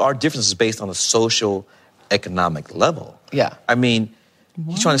our differences based on a social, economic level. Yeah. I mean,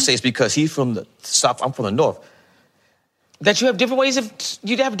 he's trying to say it's because he's from the South, I'm from the North. That you have different ways of,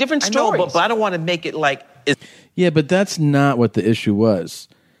 you have different stories. I know, but I don't want to make it like... Yeah, but that's not what the issue was.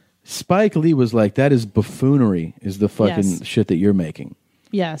 Spike Lee was like, that is buffoonery, is the fucking shit that you're making.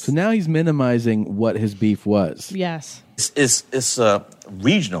 Yes. So now he's minimizing what his beef was. Yes. It's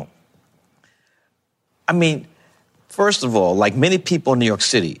regional. I mean... First of all, like many people in New York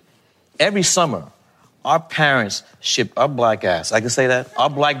City, every summer, our parents ship our black ass. I can say that? Our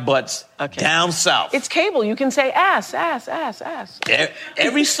black butts down south. It's cable. You can say ass.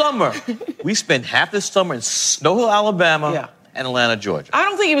 Every summer, we spend half the summer in Snow Hill, Alabama, and Atlanta, Georgia. I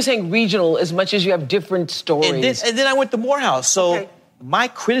don't think he was saying regional as much as you have different stories. And then I went to Morehouse. So my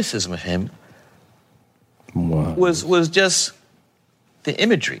criticism of him was just the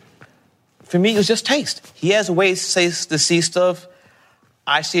imagery. For me, it was just taste. He has ways to see stuff.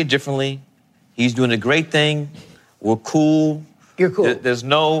 I see it differently. He's doing a great thing We're cool. You're cool. There's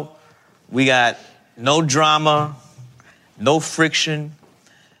we got no drama, no friction,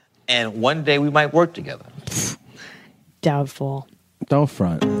 and one day we might work together. Doubtful. Don't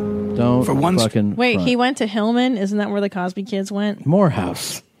front. Don't fucking Wait, front. he went to Hillman? Isn't that where the Cosby kids went?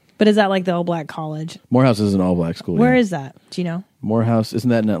 Morehouse. But is that like the all-black college? Morehouse is an all-black school. Where is that? Do you know? Morehouse, isn't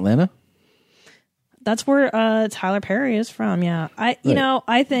that in Atlanta? That's where Tyler Perry is from, yeah.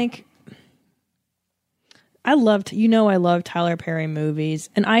 I think... I love Tyler Perry movies,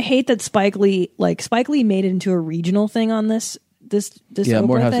 and I hate that Spike Lee made it into a regional thing on this Yeah, Oprah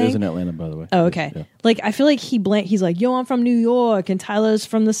Morehouse thing. is in Atlanta, by the way. Oh, okay. Yeah. Like, I feel like he's like, yo, I'm from New York, and Tyler's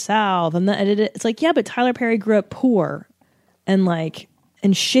from the South, and it's like, yeah, but Tyler Perry grew up poor, and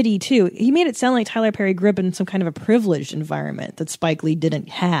shitty too. He made it sound like Tyler Perry grew up in some kind of a privileged environment that Spike Lee didn't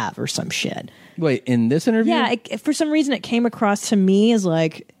have, or some shit. Wait, in this interview? Yeah, for some reason it came across to me as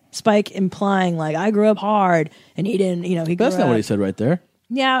like Spike implying like I grew up hard and he didn't. He grew That's not up. what he said right there.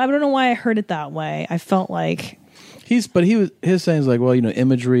 Yeah, I don't know why I heard it that way. I felt like his saying is like, well,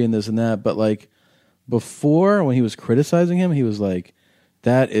 imagery and this and that, but like before when he was criticizing him, he was like,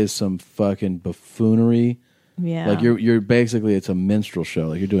 that is some fucking buffoonery. Yeah, like you're basically, it's a minstrel show.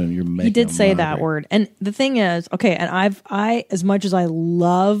 Like you're making. He did a say mockery. that word, and the thing is, okay, and I as much as I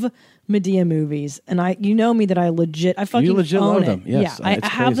love Medea movies, and I me that I fucking You legit own love it. them. Yes, yeah, I it's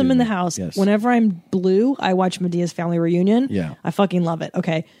have crazy them to in the me. house. Yes. Whenever I'm blue, I watch Medea's Family Reunion. Yeah, I fucking love it.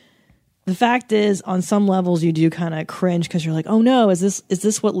 Okay. The fact is, on some levels, you do kind of cringe because you're like, "Oh no, is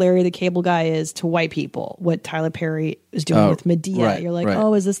this what Larry the Cable Guy is to white people? What Tyler Perry is doing with Medea?" Right, you're like, right.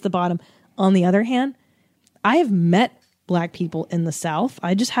 "Oh, is this the bottom?" On the other hand, I have met black people in the South.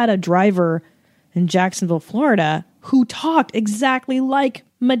 I just had a driver in Jacksonville, Florida, who talked exactly like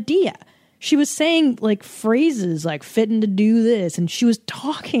Medea. She was saying like phrases like "fitting to do this," and she was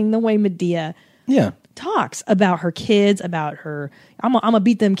talking the way Medea talks about her kids, about her. I'm gonna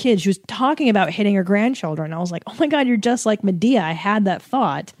beat them kids. She was talking about hitting her grandchildren. I was like, oh my God, you're just like Medea. I had that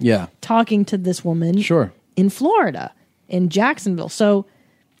thought. Yeah. Talking to this woman in Florida, in Jacksonville. So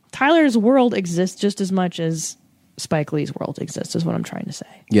Tyler's world exists just as much as Spike Lee's world exists, is what I'm trying to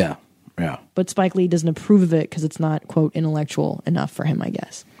say. Yeah. Yeah. But Spike Lee doesn't approve of it because it's not, quote, intellectual enough for him, I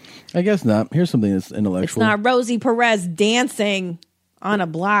guess. I guess not. Here's something that's intellectual. It's not Rosie Perez dancing on a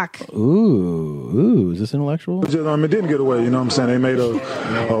block. Ooh, is this intellectual? It didn't get away, you know what I'm saying? They made a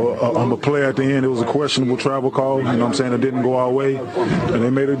play at the end. It was a questionable travel call, you know what I'm saying? It didn't go our way. And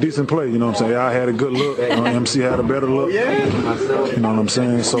they made a decent play, you know what I'm saying? I had a good look. MC had a better look. You know what I'm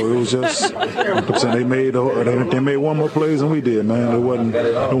saying? So it was just, I'm saying they made one more plays than we did, man. It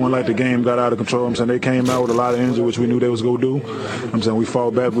wasn't like the game got out of control. I'm saying they came out with a lot of injury, which we knew they was going to do. I'm saying we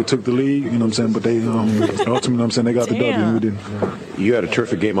fought back, we took the lead, you know what I'm saying? But they, ultimately, I'm saying they got the W and we didn't. You had a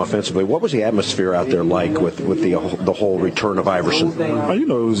terrific game offensively. What was the atmosphere out there like with the whole return of Iverson? It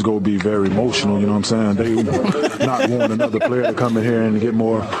was going to be very emotional, you know what I'm saying? They not want another player to come in here and get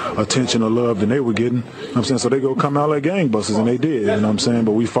more attention or love than they were getting. You know what I'm saying? So they go come out like gangbusters, and they did, you know what I'm saying?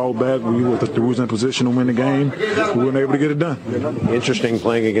 But we fought back. We was in position to win the game. We weren't able to get it done. Interesting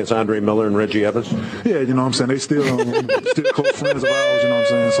playing against Andre Miller and Reggie Evans? Yeah, you know what I'm saying? They still close friends of ours, you know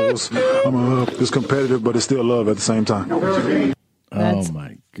what I'm saying? So it's competitive, but it's still love at the same time. Oh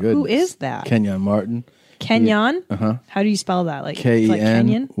my goodness! Who is that? Kenyon Martin. Kenyon? Uh-huh. How do you spell that? Like Kenyon. like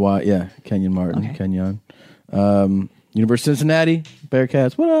Kenyon? Yeah, Kenyon Martin. Okay. Kenyon. University of Cincinnati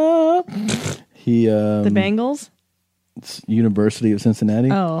Bearcats. What up? The Bengals? It's University of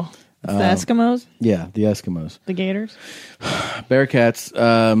Cincinnati. Oh, it's the Eskimos? Yeah, the Eskimos. The Gators? Bearcats.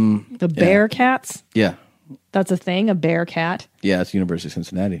 The Bearcats? Yeah. That's a thing, a Bearcat? Yeah, it's University of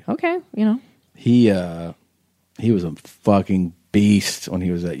Cincinnati. Okay, you know. He was a fucking beast when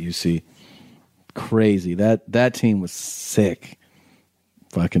he was at UC. Crazy. That team was sick.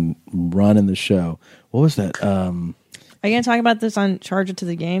 Fucking running the show. What was that? Are you going to talk about this on Charge It to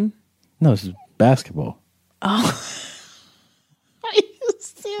the Game? No, this is basketball. Oh. Are you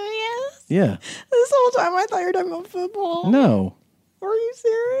serious? Yeah. This whole time I thought you were talking about football. No. Are you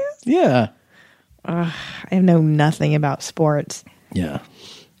serious? Yeah. I know nothing about sports. Yeah.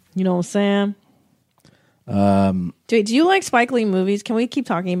 You know what I'm saying? Do you like Spike Lee movies? Can we keep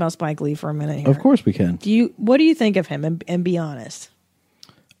talking about Spike Lee for a minute here? Of course we can. What do you think of him? And be honest.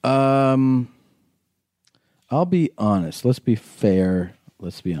 I'll be honest. Let's be fair.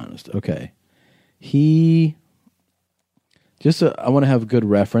 Let's be honest. Okay. I want to have good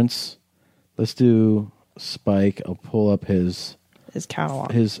reference. Let's do Spike. I'll pull up his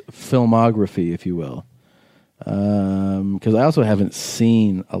catalog, his filmography, if you will. Because I also haven't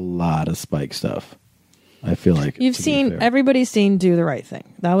seen a lot of Spike stuff. I feel like everybody's seen Do the Right Thing.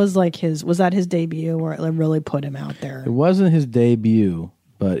 That was like was that his debut where it really put him out there? It wasn't his debut,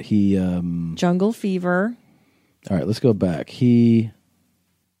 but he Jungle Fever. All right, let's go back. These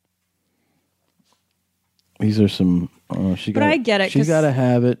are some. I get it. She's got to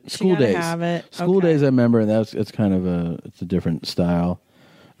have it. School Days. Have it. School Days. I remember, and it's kind of a different style.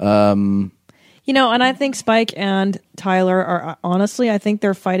 And I think Spike and Tyler are honestly, I think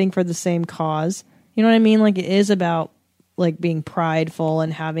they're fighting for the same cause. You know what I mean? Like it is about like being prideful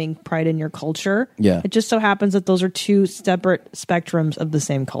and having pride in your culture. Yeah. It just so happens that those are two separate spectrums of the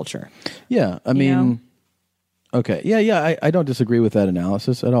same culture. Yeah. I mean, okay. Yeah. I don't disagree with that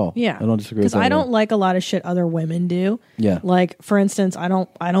analysis at all. Yeah. I don't disagree with that. Because I don't like a lot of shit other women do. Yeah. Like, for instance, I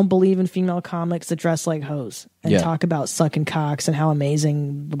don't believe in female comics that dress like hoes and talk about sucking cocks and how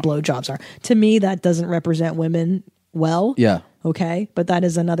amazing the blowjobs are. To me, that doesn't represent women well. Yeah. Okay. But that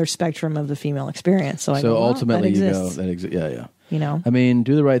is another spectrum of the female experience. So ultimately, that you exists. go. Yeah. You know? I mean,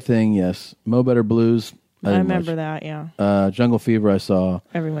 Do the Right Thing, yes. Mo Better Blues. I remember that, yeah. Jungle Fever, I saw.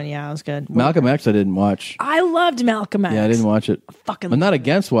 Everyone, yeah, it was good. Malcolm X, I didn't watch. I loved Malcolm X. Yeah, I didn't watch it. Fucking I'm not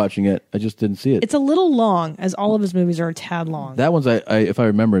against watching it. I just didn't see it. It's a little long, as all of his movies are a tad long. That one's, if I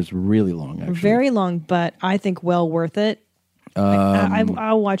remember, is really long, actually. Very long, but I think well worth it.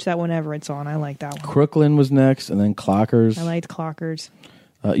 I'll watch that whenever it's on. I like that one. Crooklyn was next, and then Clockers. I liked Clockers.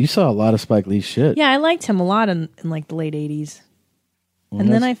 You saw a lot of Spike Lee shit. Yeah, I liked him a lot in like the late 80s. And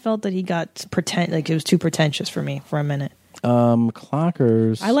then I felt that he got it was too pretentious for me for a minute.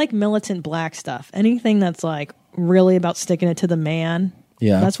 Clockers. I like militant black stuff. Anything that's like really about sticking it to the man.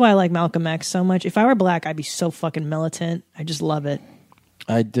 Yeah. That's why I like Malcolm X so much. If I were black, I'd be so fucking militant. I just love it.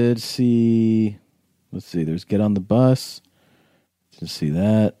 I did see, let's see, there's Get on the Bus. Didn't see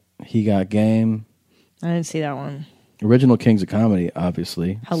that. He Got Game. I didn't see that one. Original Kings of Comedy,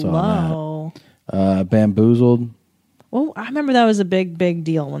 obviously. Hello. Saw that. Bamboozled. Well, I remember that was a big, big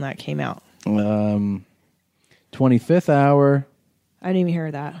deal when that came out. 25th Hour. I didn't even hear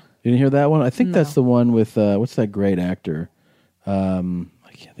that. You didn't hear that one? I think that's the one with, what's that great actor? I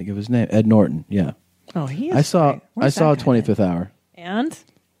can't think of his name. Ed Norton, yeah. Oh, he is I saw 25th Hour. And?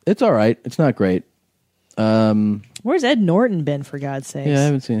 It's all right. It's not great. Where's Ed Norton been, for God's sakes? Yeah, I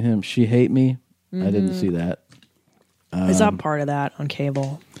haven't seen him. She Hate Me. I didn't see that. Is that part of that on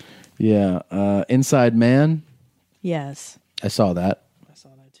cable? Yeah. Inside Man. Yes. I saw that. I saw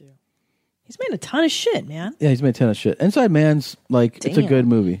that too. He's made a ton of shit, man. Yeah, he's made a ton of shit. Inside Man's like, it's a good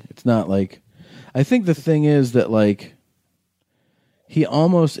movie. It's not like, I think the thing is that like, he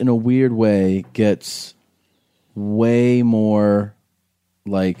almost in a weird way gets way more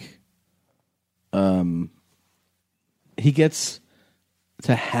like, he gets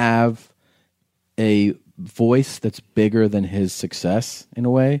to have a voice that's bigger than his success in a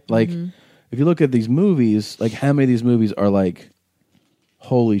way. Like, if you look at these movies, like how many of these movies are like,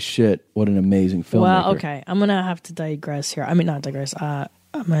 holy shit, what an amazing filmmaker. Well, okay. I'm going to have to digress here. I mean, not digress. I'm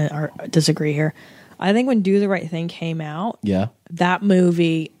going to disagree here. I think when Do the Right Thing came out, that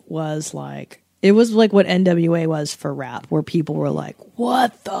movie was like, it was like what NWA was for rap, where people were like,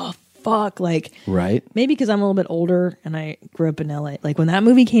 what the fuck? Like, right? Maybe because I'm a little bit older and I grew up in LA. Like when that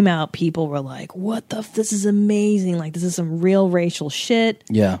movie came out, people were like, what the this is amazing. Like this is some real racial shit.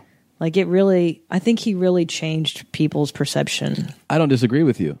 Yeah. Like it really, I think he really changed people's perception. I don't disagree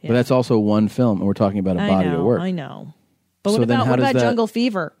with you, but that's also one film, and we're talking about a body of work. I know. But So what then how about does that- Jungle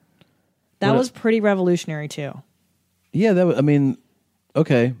Fever? That What- was pretty revolutionary too. Yeah, I mean,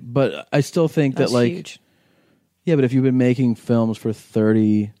 okay, but I still think That's that like, huge. yeah, but if you've been making films for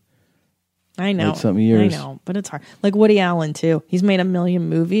 30, I know. like something years, I know, but it's hard. Like Woody Allen too. He's made a million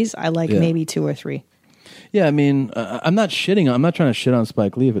movies. I like Yeah. maybe 2 or 3. Yeah, I mean, I'm not shitting. I'm not trying to shit on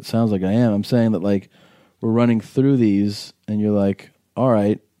Spike Lee if it sounds like I am. I'm saying that like we're running through these, and you're like, all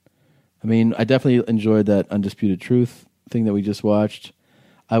right. I mean, I definitely enjoyed that Undisputed Truth thing that we just watched.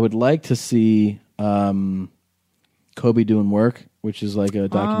 I would like to see Kobe Doing Work, which is like a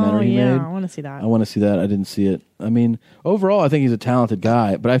documentary he made. I want to see that. I want to see that. I didn't see it. I mean, overall, I think he's a talented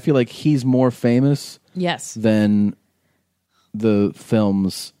guy, but I feel like he's more famous Yes, than the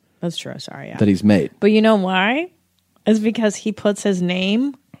films that's true. Sorry, yeah. that he's made. But you know why? It's because he puts his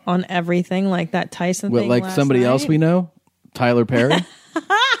name on everything, like that Tyson What, thing. like last somebody night. else we know? Tyler Perry?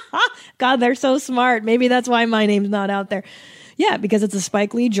 God, they're so smart. Maybe that's why my name's not out there. Yeah, because it's a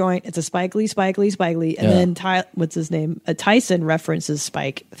Spike Lee joint. It's a Spike Lee. And then what's his name? Tyson references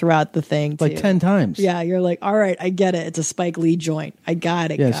Spike throughout the thing, too. Like 10 times. Yeah, you're like, all right, I get it. It's a Spike Lee joint. I got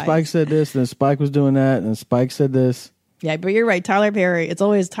it, Yeah, guys. Spike said this, and then Spike was doing that, and then Spike said this. Yeah, but you're right. Tyler Perry. It's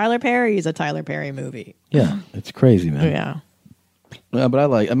always Tyler Perry is a Tyler Perry movie. Yeah, it's crazy, man. Yeah. Yeah,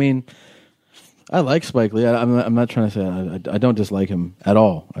 but I I like Spike Lee. I'm not trying to say I don't dislike him at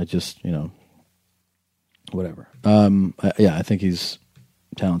all. I just, whatever. I think he's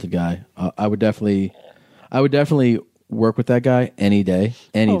a talented guy. I would definitely work with that guy any day.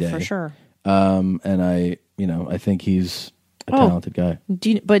 For sure. And I think he's a talented guy.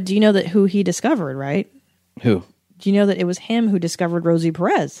 Do you know that who he discovered, right? Who? Do you know that it was him who discovered Rosie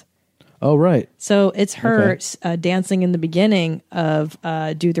Perez? Oh, right. So it's her dancing in the beginning of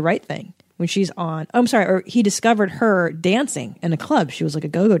Do the Right Thing when she's on. Oh, I'm sorry. Or he discovered her dancing in a club. She was like a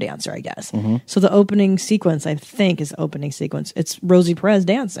go-go dancer, I guess. Mm-hmm. So the opening sequence, I think, is the opening sequence. It's Rosie Perez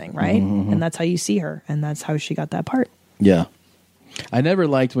dancing, right? Mm-hmm. And that's how you see her. And that's how she got that part. Yeah. I never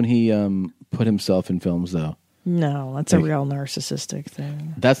liked when he put himself in films, though. No, that's a real narcissistic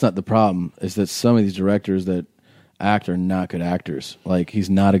thing. That's not the problem. Is that some of these directors that act are not good actors. Like, he's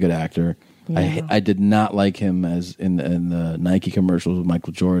not a good actor. Yeah. I did not like him as in the Nike commercials with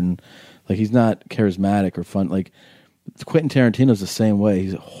Michael Jordan. Like, he's not charismatic or fun. Like, Quentin Tarantino's the same way.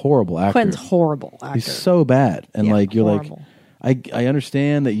 He's a horrible actor. Quentin's horrible actor. He's so bad. And like, you're horrible. like, I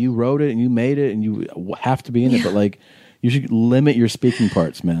understand that you wrote it and you made it and you have to be in it, but like, you should limit your speaking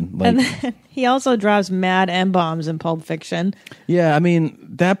parts, man. Like, And then he also drops mad M-bombs in Pulp Fiction. yeah, I mean,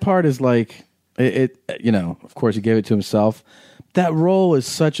 that part is like, of course he gave it to himself. That role is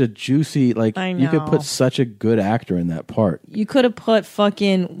such a juicy, like, I you could know. put such a good actor in that part. You could have put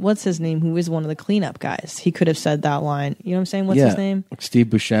fucking, what's his name, who is one of the cleanup guys. He could have said that line. You know what I'm saying? What's his name? Like Steve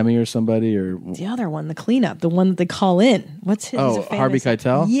Buscemi or somebody, or The other one, the cleanup, the one that they call in. What's his? he's a Harvey famous-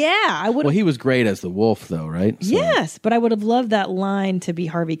 Keitel? Yeah, I would. Well, he was great as the wolf, though, right? So- Yes, but I would have loved that line to be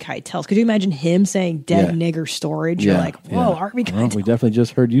Harvey Keitel's. Could you imagine him saying "dead nigger storage"? You're like, whoa, Harvey Keitel. Well, we definitely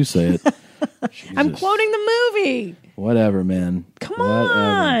just heard you say it. I'm quoting the movie. Whatever, man. Come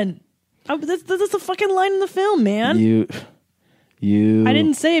on. That's the fucking line in the film, man. You. I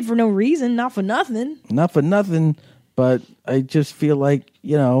didn't say it for no reason, not for nothing. Not for nothing, but I just feel like,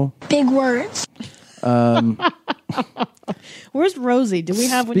 Big words. Where's Rosie? Do we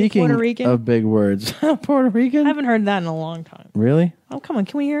have when you're Speaking Puerto Rican? of big words, Puerto Rican? I haven't heard that in a long time. Really? Oh, come on.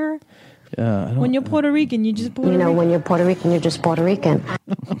 Can we hear her? I don't. When you're Puerto Rican, you just Puerto Rican. When you're Puerto Rican, you're just Puerto Rican.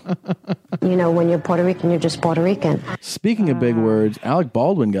 When you're Puerto Rican, you're just Puerto Rican. Speaking of big words, Alec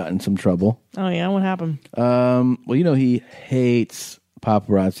Baldwin got in some trouble. Oh, yeah? What happened? Well, he hates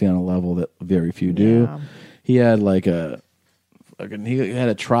paparazzi on a level that very few do. Yeah. He had he had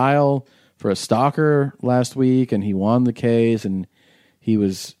a trial for a stalker last week, and he won the case, and he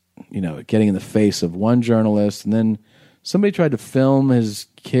was, getting in the face of one journalist, and then somebody tried to film his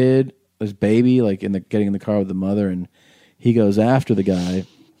kid, his baby, like getting in the car with the mother, and he goes after the guy.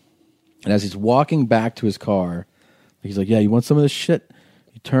 And as he's walking back to his car, he's like, "Yeah, you want some of this shit?"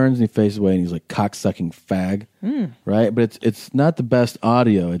 He turns and he faces away, and he's like, "Cocksucking fag," right? But it's not the best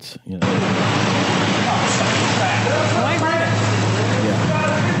audio. It's Yeah.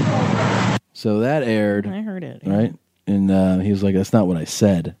 So that aired. I heard it. Yeah. Right, and he was like, "That's not what I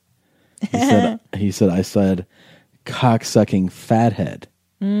said." He said, "I said, cocksucking fathead."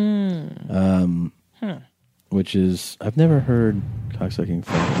 Which is, I've never heard cocksucking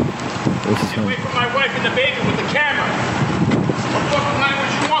fathead. This is Away from my wife and the baby with the camera. What fucking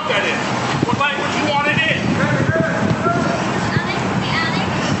language you want that in? What language you want it in?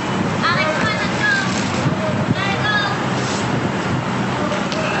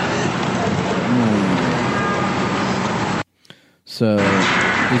 So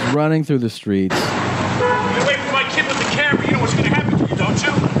he's running through the streets. Get away from my kid with the camera. You know what's going to happen to you, don't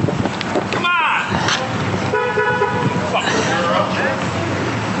you? Come on! Fucking girl.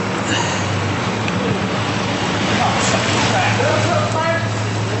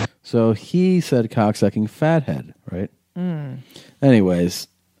 So he said cocksucking fathead, right? Anyways,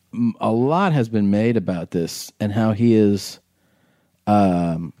 a lot has been made about this and how he is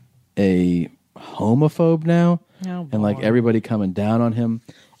a homophobe now. Oh, and like everybody coming down on him.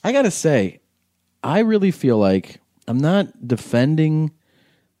 I gotta say, I really feel like I'm not defending,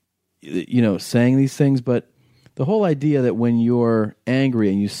 saying these things, but the whole idea that when you're angry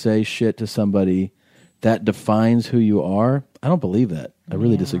and you say shit to somebody, that defines who you are, I don't believe that. I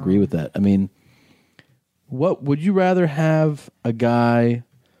really disagree with that. I mean, what would you rather have a guy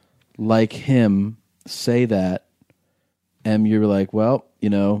like him say that, and you're like, well,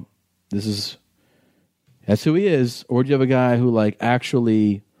 that's who he is, or do you have a guy who like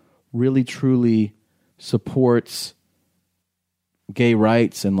actually really truly supports gay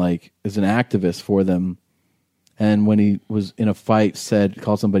rights and like is an activist for them, and when he was in a fight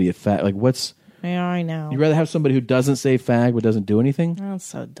called somebody a fag? Like, what's Yeah, I know. you'd rather have somebody who doesn't say fag but doesn't do anything? That's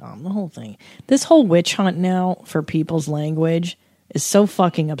so dumb. The whole thing. This whole witch hunt now for people's language is so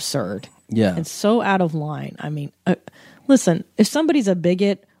fucking absurd. Yeah. It's so out of line. I mean, listen, if somebody's a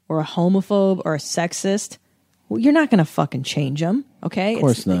bigot or a homophobe or a sexist, well, you're not going to fucking change them, okay? Of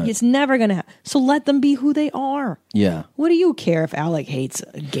course not. It's never going to So let them be who they are. Yeah. What do you care if Alec hates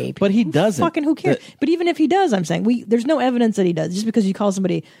gay people? But he doesn't. Fucking who cares? But even if he does, I'm saying, there's no evidence that he does. Just because you call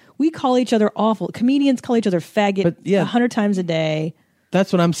somebody, we call each other awful. Comedians call each other faggot 100 times a day.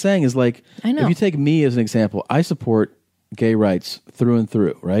 That's what I'm saying is like, I know. if you take me as an example, I support gay rights through and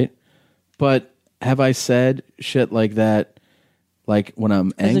through, right? But have I said shit like that, like when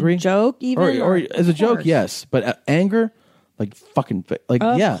I'm angry? As a joke, even? Or as a joke, yes. But anger, like fucking, like,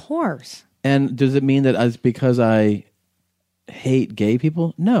 yeah. Of course. And does it mean that it's because I hate gay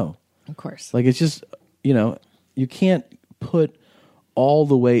people? No. Of course. Like, it's just, you can't put all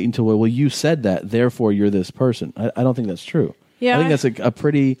the weight into, well, you said that, therefore you're this person. I don't think that's true. Yeah. I think that's a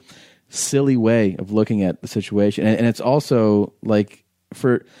pretty silly way of looking at the situation. And it's also like,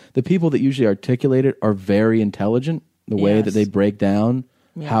 for the people that usually articulate it are very intelligent, the way that they break down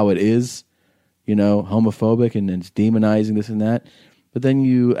how it is, homophobic and it's demonizing this and that. But then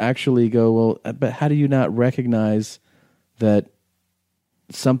you actually go, well, but how do you not recognize that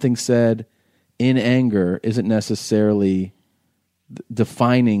something said in anger isn't necessarily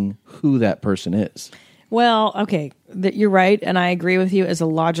defining who that person is? Well, okay, you're right, and I agree with you as a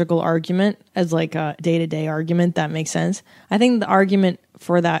logical argument, as like a day-to-day argument, that makes sense. I think the argument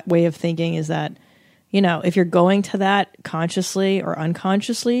for that way of thinking is that, if you're going to that consciously or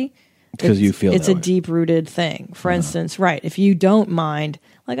unconsciously, because you feel it's that a way. deep-rooted thing. For instance, right, if you don't mind,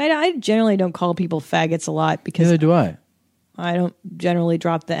 like I generally don't call people faggots a lot because neither do I. I don't generally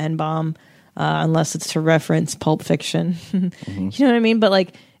drop the N-bomb unless it's to reference Pulp Fiction. Mm-hmm. You know what I mean? But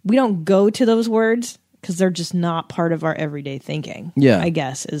like, we don't go to those words because they're just not part of our everyday thinking. Yeah. I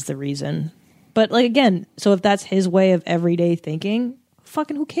guess is the reason. But like, again, so if that's his way of everyday thinking,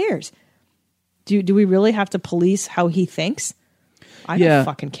 fucking who cares? Do we really have to police how he thinks? I don't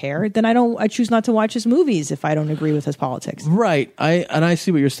fucking care. Then I choose not to watch his movies if I don't agree with his politics. Right. I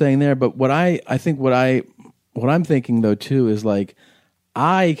see what you're saying there, but what I'm thinking though too is like,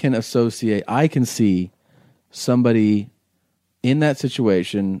 I can see somebody in that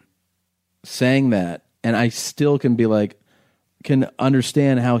situation saying that, and I still can be like, can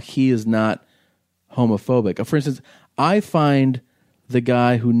understand how he is not homophobic. For instance, I find the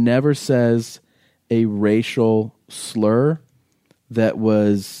guy who never says a racial slur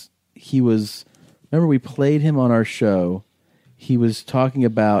remember we played him on our show. He was talking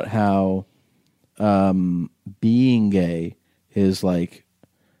about how being gay is like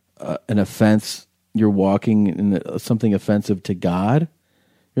an offense. You're walking in something offensive to God.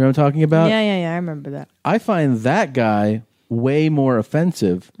 You know what I'm talking about? Yeah, I remember that. I find that guy way more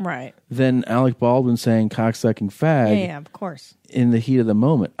offensive Right. than Alec Baldwin saying cocksucking fag Yeah, of course. in the heat of the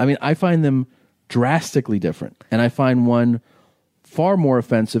moment. I mean, I find them drastically different. And I find one far more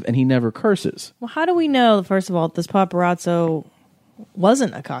offensive, and he never curses. Well, how do we know, first of all, this paparazzo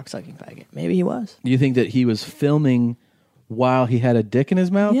wasn't a cocksucking faggot? Maybe he was. Do you think that he was filming while he had a dick in his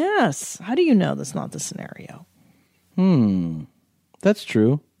mouth? Yes. How do you know that's not the scenario? That's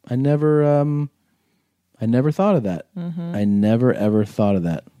true. I never thought of that. Mhm. I never ever thought of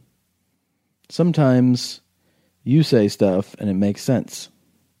that. Sometimes you say stuff and it makes sense.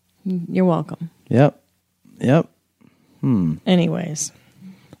 You're welcome. Yep. Anyways,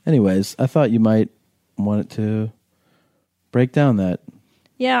 I thought you might want it to break down that.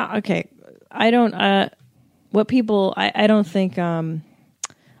 yeah, okay. I don't. What people? I don't think.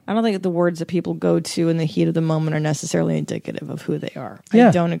 I don't think the words that people go to in the heat of the moment are necessarily indicative of who they are. Yeah.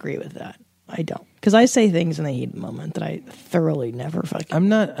 I don't agree with that. I don't, because I say things in the heat of the moment that I thoroughly never fucking. I'm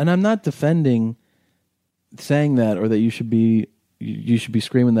not defending saying that or that you should be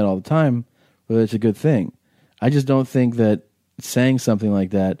screaming that all the time, whether it's a good thing. I just don't think that saying something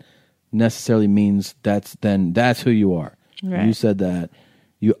like that necessarily means that's who you are. Right. You said that,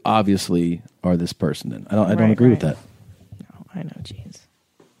 you obviously are this person. Then I don't agree with that. No, I know, jeez.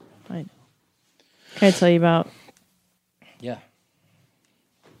 I know. Can I tell you about? Yeah.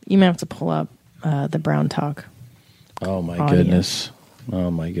 You may have to pull up the Brown Talk. Oh my audio. goodness.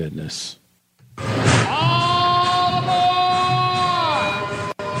 Oh my goodness.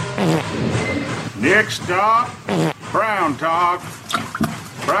 Next stop, Brown Talk.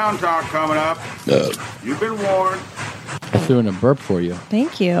 Brown Talk coming up. You've been warned. I threw in a burp for you.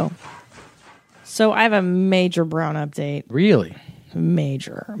 Thank you. So I have a major Brown update. Really?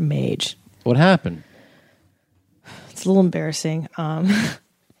 Major. What happened? It's a little embarrassing. I'm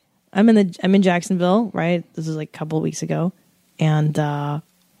in Jacksonville, right? This is like a couple of weeks ago, and I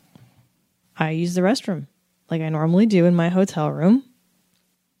used the restroom like I normally do in my hotel room.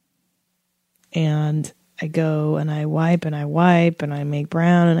 and I go and I wipe and I wipe and I make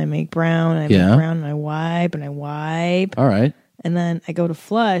brown and I make brown and I Yeah. make brown and I wipe and I wipe. All right. And then I go to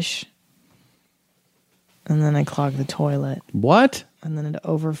flush and then I clog the toilet. What? And then it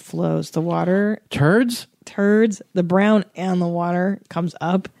overflows. The water. Turds? Turds. The brown and the water comes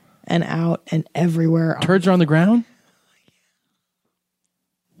up and out and everywhere. Turds are on the ground?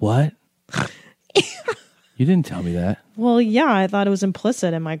 What? You didn't tell me that. Well, yeah, I thought it was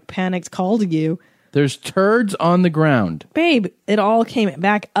implicit and my panicked call to you. There's turds on the ground. Babe, it all came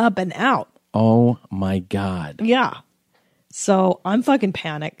back up and out. Oh my God. Yeah. So I'm fucking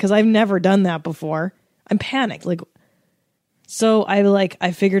panicked because I've never done that before. I'm panicked. Like, so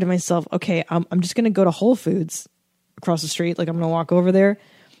I figured to myself, okay, I'm just going to go to Whole Foods across the street. Like I'm going to walk over there.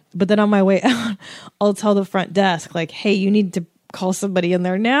 But then on my way out, I'll tell the front desk, like, hey, you need to call somebody in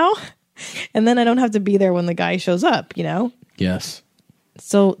there now. And then I don't have to be there when the guy shows up, you know? Yes.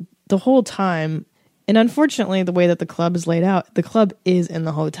 So the whole time, and unfortunately, the way that the club is laid out, the club is in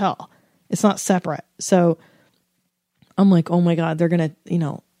the hotel. It's not separate. So I'm like, oh my God, they're going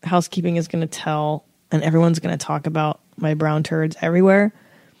to, housekeeping is going to tell, and everyone's going to talk about my brown turds everywhere.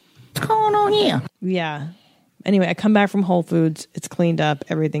 What's going on here? Yeah. Anyway, I come back from Whole Foods. It's cleaned up.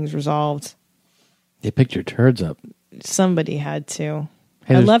 Everything's resolved. They picked your turds up. Somebody had to.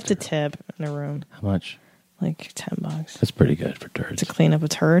 Hey, I there's- left a tip in a room. How much? Like $10. That's pretty good for turds. To clean up a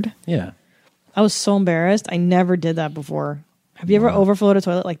turd? Yeah. I was so embarrassed. I never did that before. Have you ever overflowed a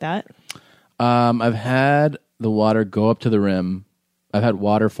toilet like that? I've had the water go up to the rim. I've had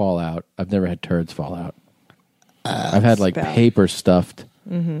water fall out. I've never had turds fall out. I've had like bad. paper stuffed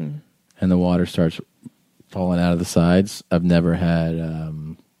Mm-hmm. and the water starts falling out of the sides. I've never had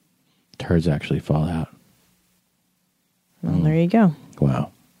turds actually fall out. Well, there you go.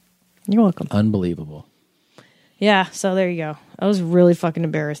 Wow. You're welcome. Unbelievable. Yeah, so there you go. I was really fucking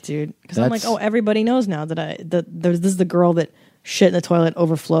embarrassed, dude. Because I'm like, That's- oh, everybody knows now that this is the girl that shit in the toilet,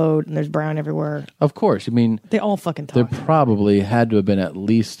 overflowed, and there's brown everywhere. Of course. I mean, They all fucking there talk. probably had to have been at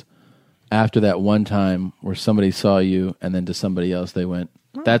least after that one time where somebody saw you and then to somebody else they went,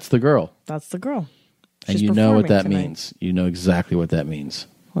 that's the girl. That's the girl. And She's you know what performing that tonight. means. You know exactly what that means.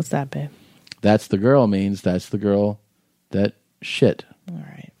 What's that, babe? That's the girl means that's the girl that shit. All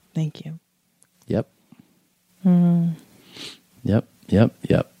right. Thank you. Yep. Mm. Yep.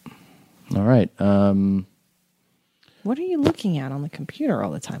 All right. What are you looking at on the computer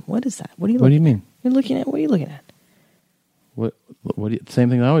all the time? What is that? What are you What do looking you mean? You're looking at, what are you looking at? What do you, same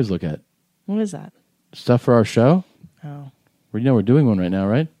thing I always look at. What is that? Stuff for our show? Oh. We're doing one right now,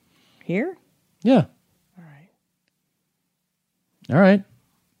 right? Here? Yeah. All right.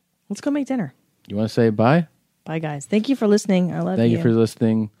 Let's go make dinner. You want to say bye? Bye, guys. Thank you for listening. I love you. Thank you for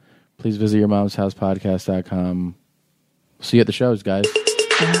listening. Please visit yourmomshousepodcast.com. See you at the shows, guys.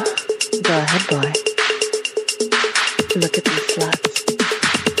 Go ahead, boy. Look at these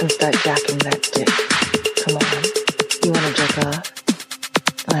sluts and start jacking that dick. Come on. You want to jerk off?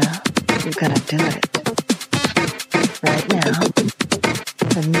 Well, you gotta do it. Right now.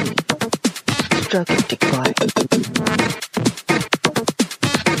 For me. Stroke it, dick boy.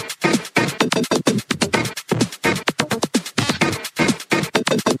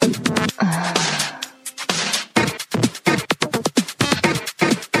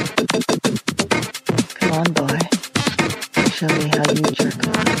 Come on, boy. Show me how you jerk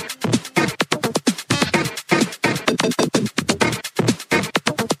off.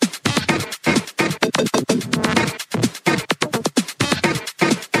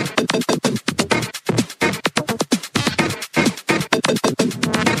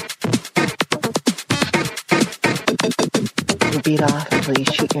 You beat off until you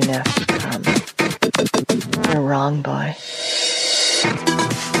shoot your nasty cum. You're wrong, boy.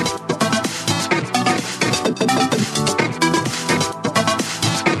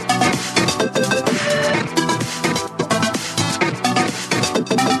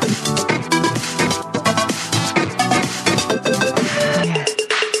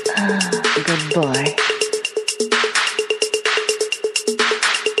 Good boy.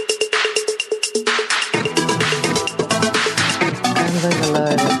 I'm going to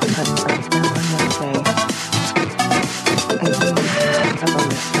lower this cup right now on your face. And you are going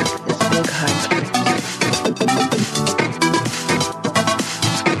to suck this big hard clit.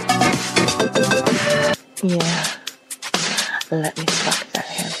 Yeah. Let me fuck that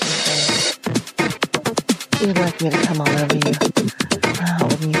handsome thing. You'd like me to come all over you. Oh,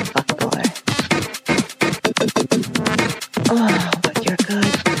 wouldn't you, fuck boy? Oh, but you're good.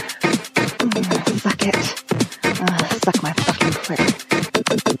 Suck it. Suck my fucking clit.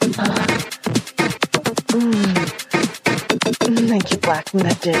 Thank you, Black.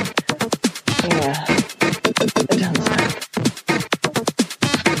 That did. Yeah. Don't stop.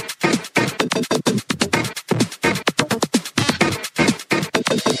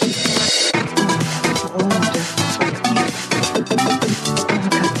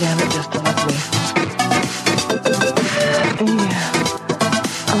 God damn it, just to love me. Yeah.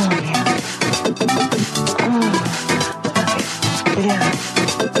 Oh, yeah. Oh, fuck it. Yeah.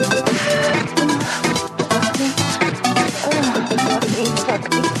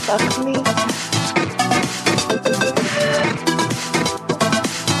 Fuck me.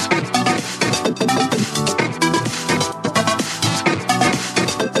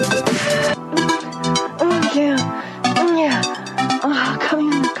 Oh, yeah. Yeah. Oh, come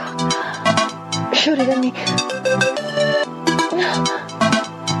here. Shoot it at me.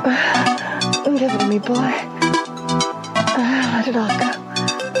 Give it to me, boy. Let it all go.